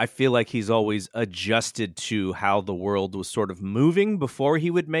world. I feel like he's always adjusted to how the world was sort of moving before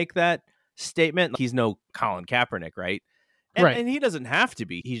he would make that statement. He's no Colin Kaepernick, right? And he doesn't have to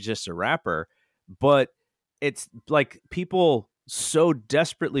be. He's just a rapper. But it's like people so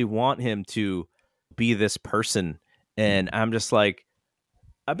desperately want him to be this person. And I'm just like,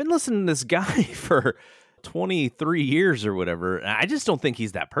 I've been listening to this guy for 23 years or whatever. And I just don't think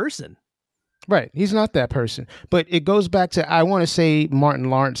he's that person. Right. He's not that person. But it goes back to, I want to say Martin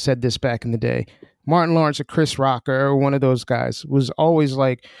Lawrence said this back in the day. Martin Lawrence or Chris Rock or one of those guys was always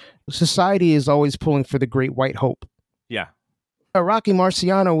like, society is always pulling for the great white hope. Yeah. Rocky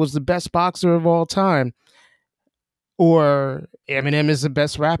Marciano was the best boxer of all time. Or Eminem is the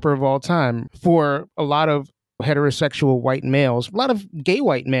best rapper of all time. For a lot of heterosexual white males, a lot of gay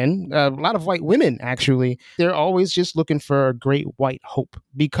white men, a lot of white women, actually, they're always just looking for a great white hope,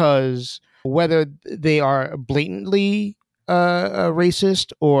 because whether they are blatantly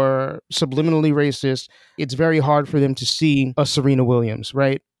racist or subliminally racist, it's very hard for them to see a Serena Williams,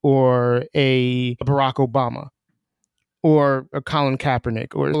 right? Or a Barack Obama, or a Colin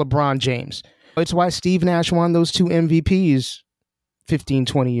Kaepernick, or LeBron James. It's why Steve Nash won those 2 MVPs 15,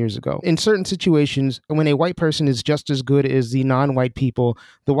 20 years ago. In certain situations, when a white person is just as good as the non-white people,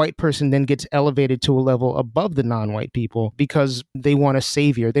 the white person then gets elevated to a level above the non-white people because they want a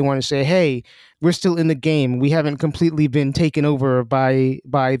savior. They want to say, hey, we're still in the game. We haven't completely been taken over by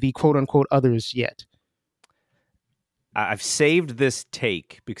the quote unquote others yet. I've saved this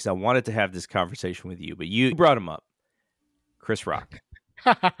take because I wanted to have this conversation with you, but you brought him up. Chris Rock.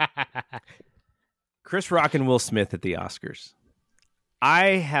 Chris Rock and Will Smith at the Oscars. I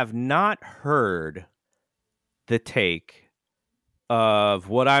have not heard the take of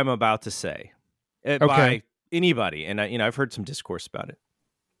what I'm about to say by anybody, and I've heard some discourse about it.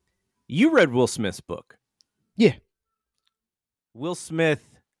 You read Will Smith's book. Yeah. Will Smith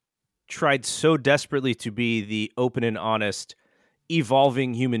tried so desperately to be the open and honest,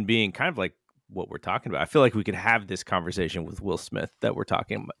 evolving human being, kind of like what we're talking about. I feel like we could have this conversation with Will Smith that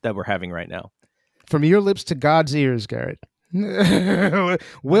we're having right now. From your lips to God's ears, Garrett.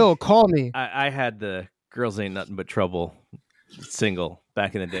 Will, call me. I had the Girls Ain't Nothing But Trouble single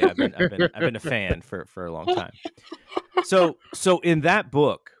back in the day. I've been a fan for a long time. So in that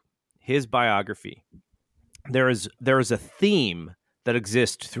book, his biography, there is a theme that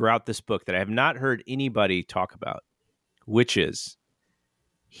exists throughout this book that I have not heard anybody talk about, which is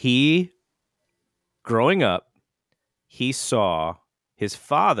growing up, he saw his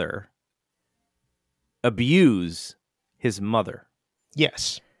father abuse his mother.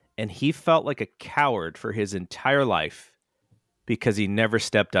 Yes. And he felt like a coward for his entire life because he never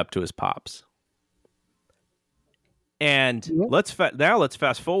stepped up to his pops. And let's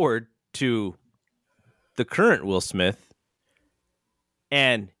fast forward to the current Will Smith.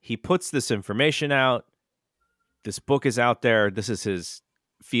 And he puts this information out. This book is out there. This is his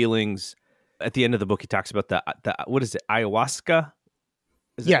feelings. At the end of the book, he talks about the what is it, ayahuasca?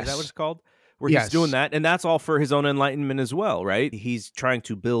 Is that what it's called? Where he's doing that. And that's all for his own enlightenment as well, right? He's trying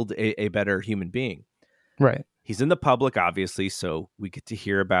to build a better human being. Right. He's in the public, obviously, so we get to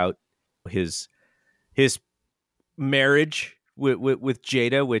hear about his marriage with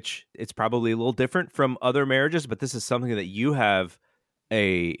Jada, which it's probably a little different from other marriages, but this is something that you have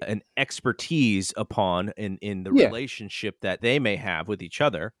an expertise upon in the relationship that they may have with each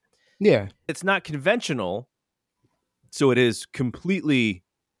other. Yeah. It's not conventional, so it is completely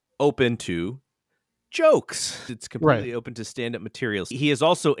open to jokes. It's completely open to stand-up materials. He is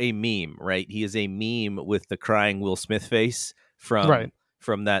also a meme, right? He is a meme with the crying Will Smith face from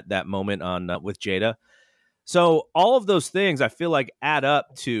that moment on with Jada. So all of those things I feel like add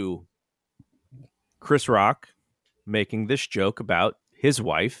up to Chris Rock making this joke about his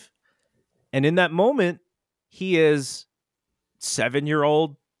wife. And in that moment, he is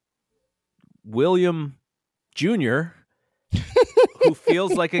 7-year-old William Jr. who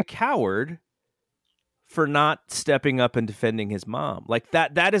feels like a coward for not stepping up and defending his mom. Like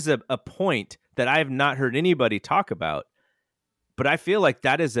that is a point that I have not heard anybody talk about. But I feel like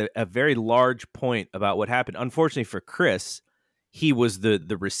that is a very large point about what happened. Unfortunately for Chris, he was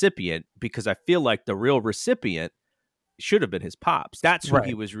the recipient, because I feel like the real recipient should have been his pops. That's who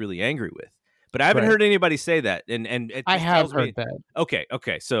he was really angry with. But I haven't heard anybody say that. And it I have heard that.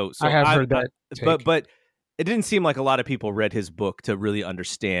 Okay. So I have heard that. But it didn't seem like a lot of people read his book to really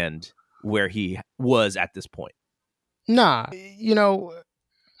understand where he was at this point. Nah,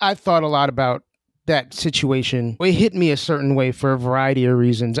 I thought a lot about that situation. It hit me a certain way for a variety of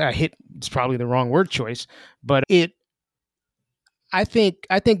reasons. It's probably the wrong word choice, but I think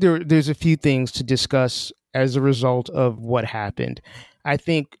there's a few things to discuss as a result of what happened. I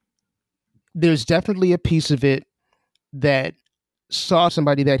think there's definitely a piece of it that saw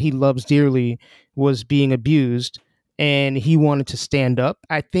somebody that he loves dearly was being abused and he wanted to stand up.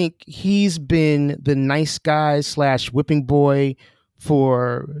 I think he's been the nice guy / whipping boy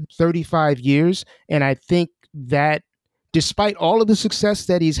for 35 years. And I think that despite all of the success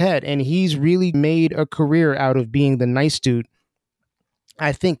that he's had, and he's really made a career out of being the nice dude,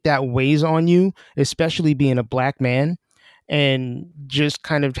 I think that weighs on you, especially being a black man and just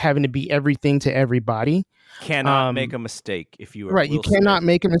kind of having to be everything to everybody. Cannot make a mistake if you are right. Will You cannot Smith.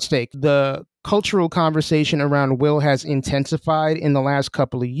 make a mistake. The cultural conversation around Will has intensified in the last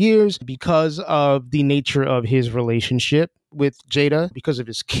couple of years because of the nature of his relationship with Jada, because of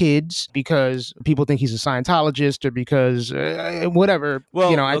his kids, because people think he's a Scientologist, or because whatever.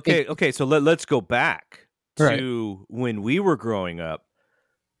 Well, I think, okay. So let's go back to when we were growing up.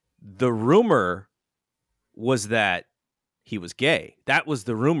 The rumor was that he was gay. That was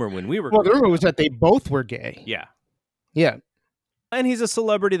the rumor when we were. Well, the rumor was that they both were gay. Yeah. Yeah. And he's a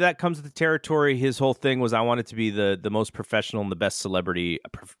celebrity. That comes with the territory. His whole thing was, I wanted to be the most professional and the best celebrity,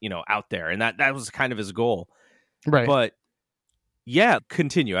 out there. And that was kind of his goal. Right. But yeah,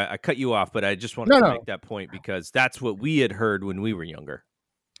 continue. I cut you off, but I just wanted to make that point because that's what we had heard when we were younger.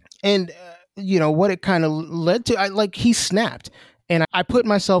 And, what it kind of led to, he snapped. And I put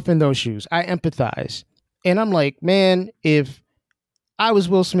myself in those shoes. I empathize. And I'm like, man, if I was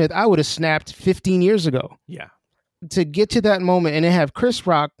Will Smith, I would have snapped 15 years ago. Yeah. to get to that moment and then have Chris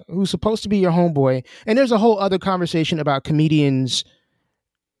Rock, who's supposed to be your homeboy, and there's a whole other conversation about comedians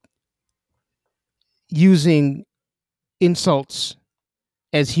using insults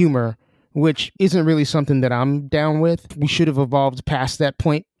as humor, which isn't really something that I'm down with. We should have evolved past that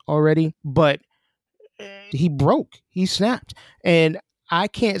point already, but he broke, he snapped. And I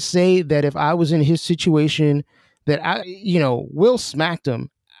can't say that if I was in his situation that Will smacked him,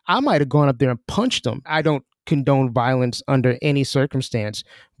 I might have gone up there and punched him. I don't condone violence under any circumstance,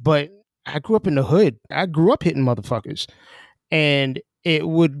 but I grew up in the hood. I grew up hitting motherfuckers. And it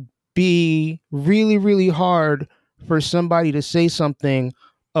would be really, really hard for somebody to say something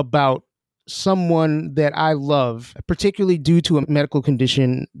about someone that I love, particularly due to a medical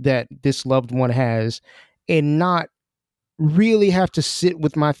condition that this loved one has, and not really have to sit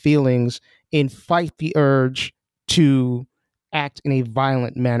with my feelings and fight the urge to act in a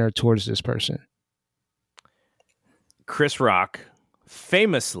violent manner towards this person. Chris Rock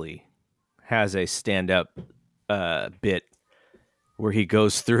famously has a stand-up bit where he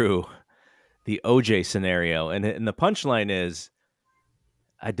goes through the OJ scenario, and the punchline is,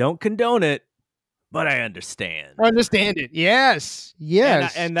 I don't condone it, but I understand. I understand it. Yes.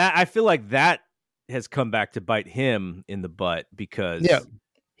 And that I feel like that has come back to bite him in the butt, because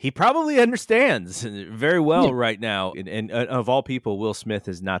he probably understands very well right now. And of all people, Will Smith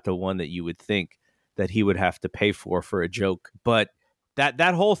is not the one that you would think that he would have to pay for a joke. But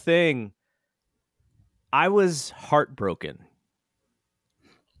that whole thing, I was heartbroken.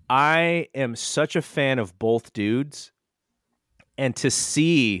 I am such a fan of both dudes, and to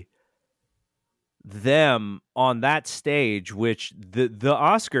see them on that stage, which the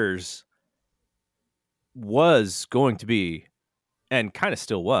Oscars was going to be, and kind of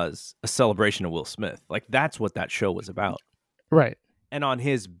still was, a celebration of Will Smith. Like, that's what that show was about. Right. And on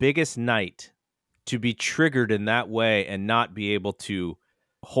his biggest night, to be triggered in that way and not be able to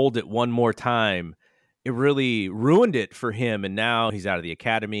hold it one more time, it really ruined it for him. And now he's out of the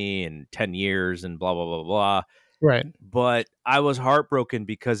academy in 10 years and blah, blah, blah, blah. Right. But I was heartbroken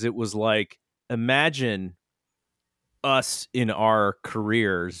because it was like, imagine us in our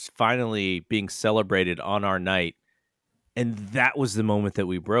careers finally being celebrated on our night. And that was the moment that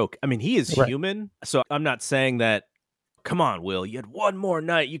we broke. I mean, he is human. So I'm not saying that, come on, Will, you had one more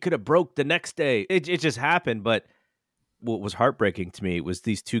night, you could have broke the next day. It just happened. But what was heartbreaking to me was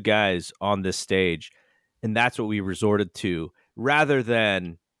these two guys on this stage. And that's what we resorted to, rather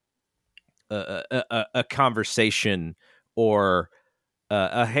than a conversation or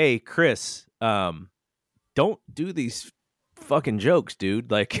hey, Chris, don't do these fucking jokes,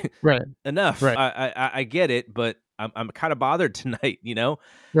 dude. Like, enough. Right. I get it, but I'm kind of bothered tonight, you know?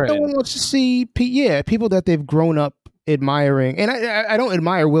 Right. No one wants to see, people that they've grown up admiring. And I don't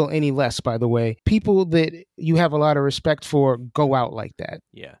admire Will any less, by the way. People that you have a lot of respect for go out like that.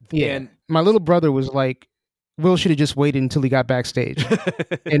 Yeah. Yeah. And my little brother was like, Will should have just waited until he got backstage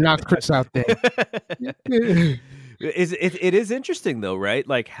and knocked Chris out there. It is interesting, though, right?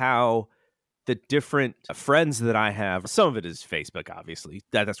 Like how the different friends that I have, some of it is Facebook, obviously.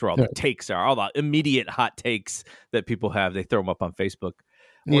 That's where all the takes are, all the immediate hot takes that people have. They throw them up on Facebook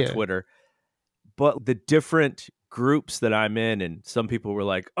or Twitter. But the different groups that I'm in, and some people were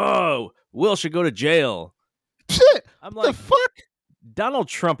like, oh, Will should go to jail. Shit. I'm like, the fuck? Donald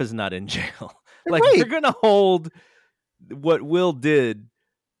Trump is not in jail. Like, you're going to hold what Will did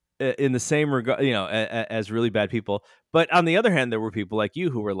in the same regard, as really bad people. But on the other hand, there were people like you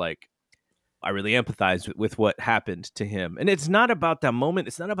who were like, I really empathize with what happened to him. And it's not about that moment.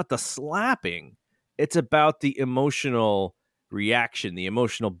 It's not about the slapping. It's about the emotional reaction, the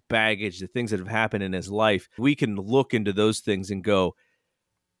emotional baggage, the things that have happened in his life. We can look into those things and go,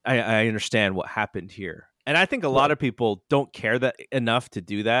 I understand what happened here. And I think a lot of people don't care that enough to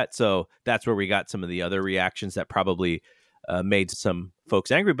do that. So that's where we got some of the other reactions that probably made some folks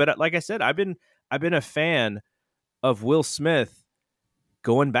angry. But like I said, I've been a fan of Will Smith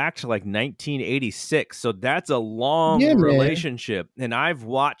going back to like 1986. So that's a long relationship. And I've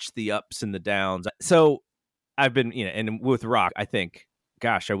watched the ups and the downs. So I've been, and with Rock, I think,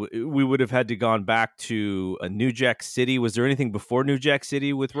 gosh, we would have had to gone back to New Jack City. Was there anything before New Jack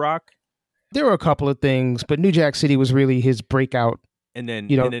City with Rock? There were a couple of things, but New Jack City was really his breakout. And then,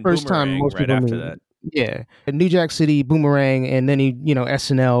 first time most right people after knew. that. Yeah. New Jack City, Boomerang, and then he,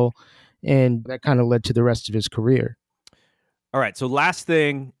 SNL, and that kind of led to the rest of his career. All right. So last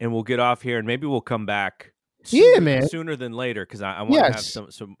thing, and we'll get off here, and maybe we'll come back sooner than later, because I want to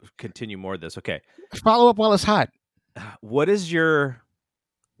have some continue more of this. Okay. Follow up while it's hot. What is your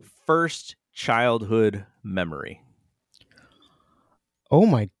first childhood memory? Oh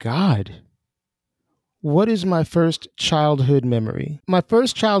my God. What is my first childhood memory? My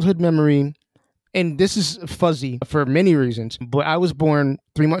first childhood memory, and this is fuzzy for many reasons, but I was born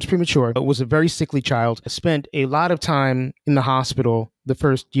 3 months premature. I was a very sickly child. I spent a lot of time in the hospital the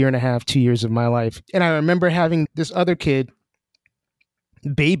first year and a half, 2 years of my life. And I remember having this other kid,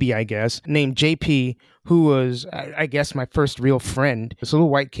 baby, I guess, named JP, who was, I guess, my first real friend. This little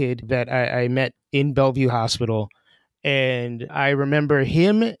white kid that I met in Bellevue Hospital. And I remember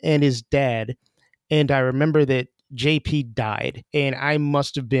him and his dad. And I remember that JP died. And I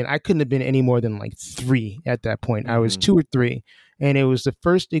couldn't have been any more than like 3 at that point. I was 2 or 3. And it was the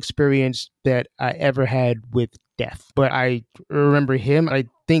first experience that I ever had with death. But I remember him. I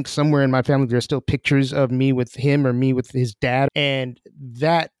think somewhere in my family, there's still pictures of me with him or me with his dad. And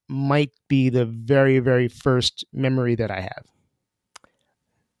that might be the very, very first memory that I have.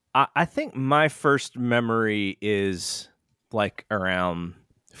 I think my first memory is like around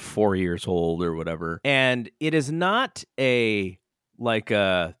 4 years old or whatever. And it is not this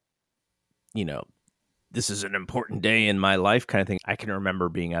is an important day in my life kind of thing. I can remember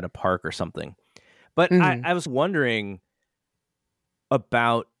being at a park or something. But I was wondering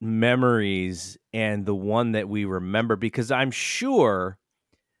about memories and the one that we remember, because I'm sure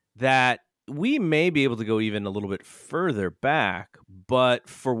that we may be able to go even a little bit further back, but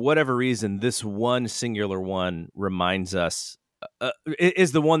for whatever reason, this one singular one reminds us,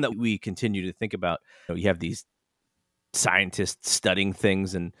 is the one that we continue to think about. You have these scientists studying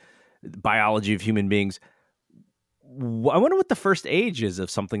things and biology of human beings. I wonder what the first age is of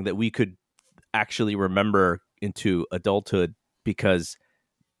something that we could actually remember into adulthood, because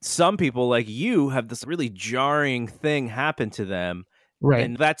some people like you have this really jarring thing happen to them. Right.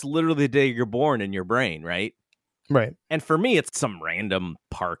 And that's literally the day you're born in your brain, right? Right. And for me, it's some random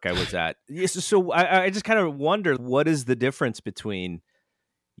park I was at. So I just kind of wonder, what is the difference between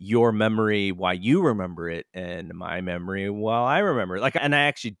your memory, why you remember it, and my memory while I remember it? And I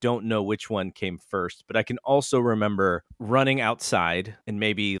actually don't know which one came first, but I can also remember running outside and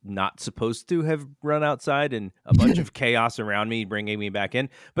maybe not supposed to have run outside and a bunch of chaos around me bringing me back in.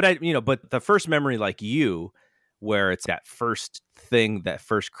 But but the first memory, like you, where it's that first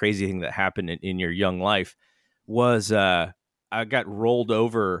crazy thing that happened in your young life, was I got rolled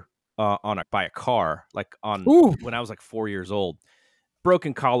over by a car, when I was like 4 years old.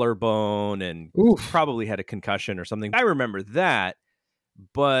 Broken collarbone and probably had a concussion or something. I remember that,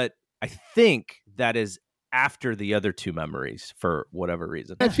 but I think that is after the other two memories for whatever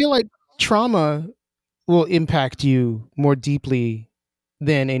reason. I feel like trauma will impact you more deeply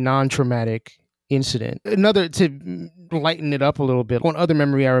than a non-traumatic incident. Another, to lighten it up a little bit, one other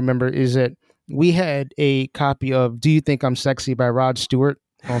memory I remember is that we had a copy of Do You Think I'm Sexy by Rod Stewart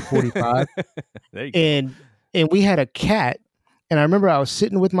on 45. There you go. And we had a cat. And I remember I was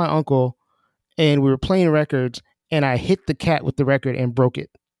sitting with my uncle and we were playing records, and I hit the cat with the record and broke it.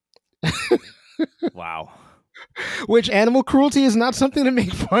 Wow. Which, animal cruelty is not something to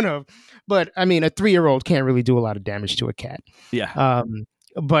make fun of. But I mean, a 3-year-old can't really do a lot of damage to a cat. Yeah.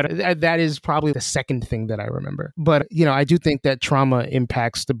 But that is probably the second thing that I remember. But, I do think that trauma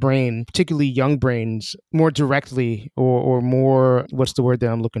impacts the brain, particularly young brains, more directly or more, what's the word that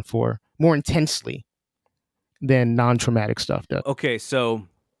I'm looking for? More intensely than non-traumatic stuff does. Okay, so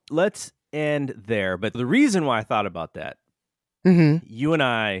let's end there. But the reason why I thought about that, you and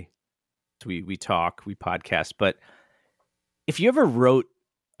I, we talk, we podcast, but if you ever wrote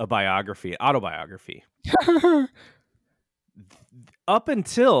a autobiography, up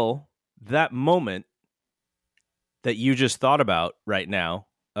until that moment that you just thought about right now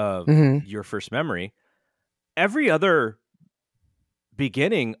of your first memory, every other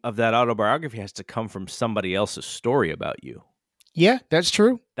beginning of that autobiography has to come from somebody else's story about you. Yeah, that's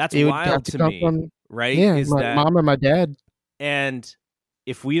true. That's wild to me, right? Yeah, my mom or my dad. And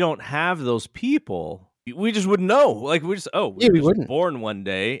if we don't have those people, we just wouldn't know. Like we wouldn't. Born one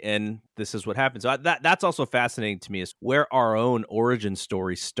day and this is what happens. So that's also fascinating to me, is where our own origin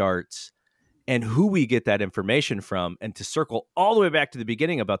story starts and who we get that information from. And to circle all the way back to the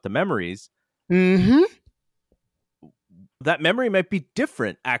beginning about the memories, that memory might be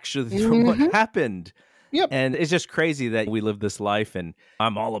different actually from what happened. Yep. And it's just crazy that we live this life, and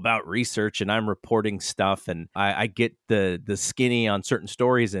I'm all about research and I'm reporting stuff, and I get the skinny on certain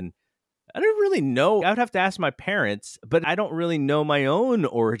stories, and I don't really know. I would have to ask my parents, but I don't really know my own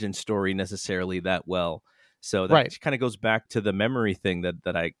origin story necessarily that well. So that kind of goes back to the memory thing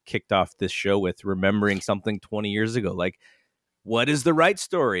that I kicked off this show with, remembering something 20 years ago. Like, what is the right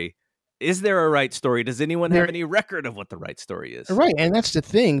story? Is there a right story? Does anyone have any record of what the right story is? Right. And that's the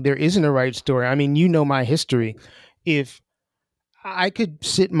thing. There isn't a right story. I mean, my history. If I could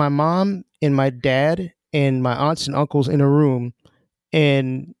sit my mom and my dad and my aunts and uncles in a room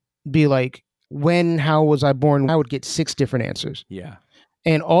and be like, when, how was I born? I would get 6 different answers. Yeah.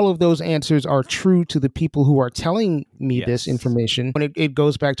 And all of those answers are true to the people who are telling me this Yes. information. And it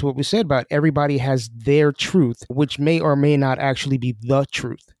goes back to what we said about everybody has their truth, which may or may not actually be the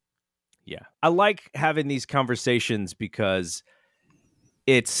truth. Yeah. I like having these conversations because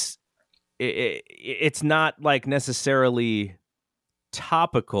it's not like necessarily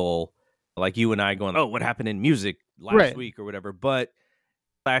topical, like you and I going, oh, what happened in music last Right. week or whatever. But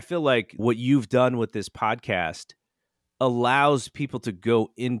I feel like what you've done with this podcast allows people to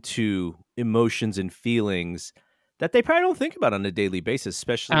go into emotions and feelings that they probably don't think about on a daily basis,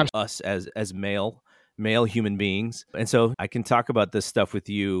 especially us as male human beings. And so I can talk about this stuff with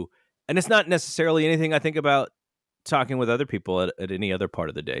you. And it's not necessarily anything I think about talking with other people at any other part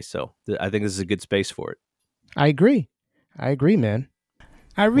of the day. So I think this is a good space for it. I agree, man.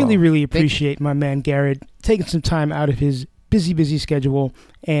 I really appreciate my man Garrett taking some time out of his busy schedule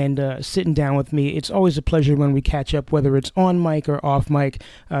and sitting down with me. It's always a pleasure when we catch up, whether it's on mic or off mic.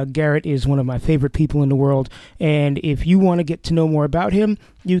 Garrett is one of my favorite people in the world. And if you want to get to know more about him,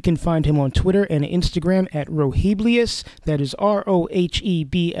 you can find him on Twitter and Instagram at Roheblius. That is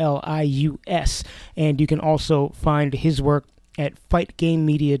Roheblius. And you can also find his work at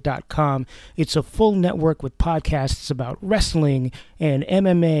fightgamemedia.com. It's a full network with podcasts about wrestling and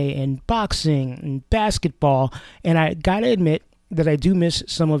MMA and boxing and basketball. And I gotta admit that I do miss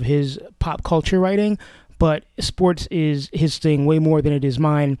some of his pop culture writing, but sports is his thing way more than it is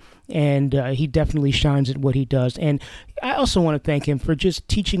mine, and he definitely shines at what he does. And I also want to thank him for just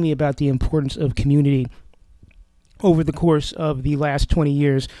teaching me about the importance of community. Over the course of the last 20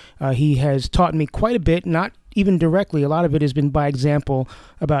 years, he has taught me quite a bit, not even directly. A lot of it has been by example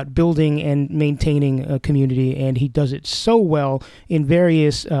about building and maintaining a community, and he does it so well in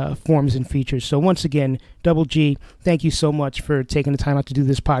various forms and features. So once again, Double G, thank you so much for taking the time out to do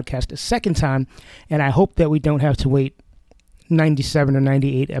this podcast a second time, and I hope that we don't have to wait 97 or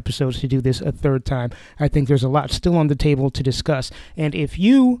 98 episodes to do this a third time. I think there's a lot still on the table to discuss, and if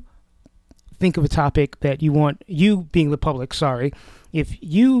you think of a topic that you want, you being the public, if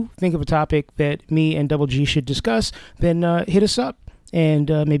you think of a topic that me and Double G should discuss, then hit us up and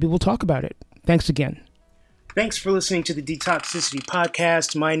maybe we'll talk about it. Thanks again. Thanks for listening to the Detoxicity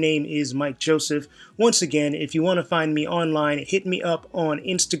Podcast. My name is Mike Joseph. Once again, if you want to find me online, hit me up on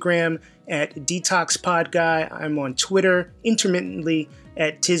Instagram at DetoxPodGuy. I'm on Twitter intermittently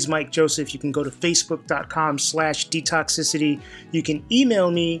at TizMikeJoseph. You can go to Facebook.com/Detoxicity. You can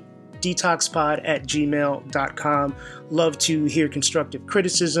email me detoxpod@gmail.com. Love to hear constructive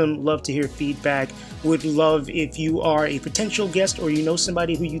criticism, love to hear feedback. Would love if you are a potential guest or you know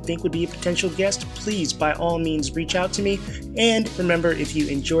somebody who you think would be a potential guest, please by all means reach out to me. And remember, if you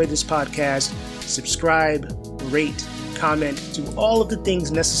enjoy this podcast, subscribe, rate, comment, do all of the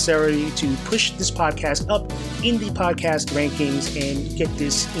things necessary to push this podcast up in the podcast rankings and get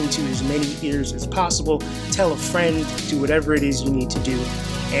this into as many ears as possible. Tell a friend, do whatever it is you need to do.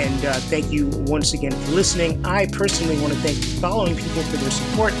 And thank you once again for listening. I personally want to thank the following people for their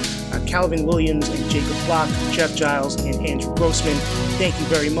support: Calvin Williams and Jacob Block, Jeff Giles, and Andrew Grossman. Thank you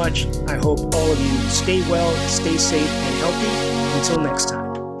very much. I hope all of you stay well, stay safe, and healthy. Until next time.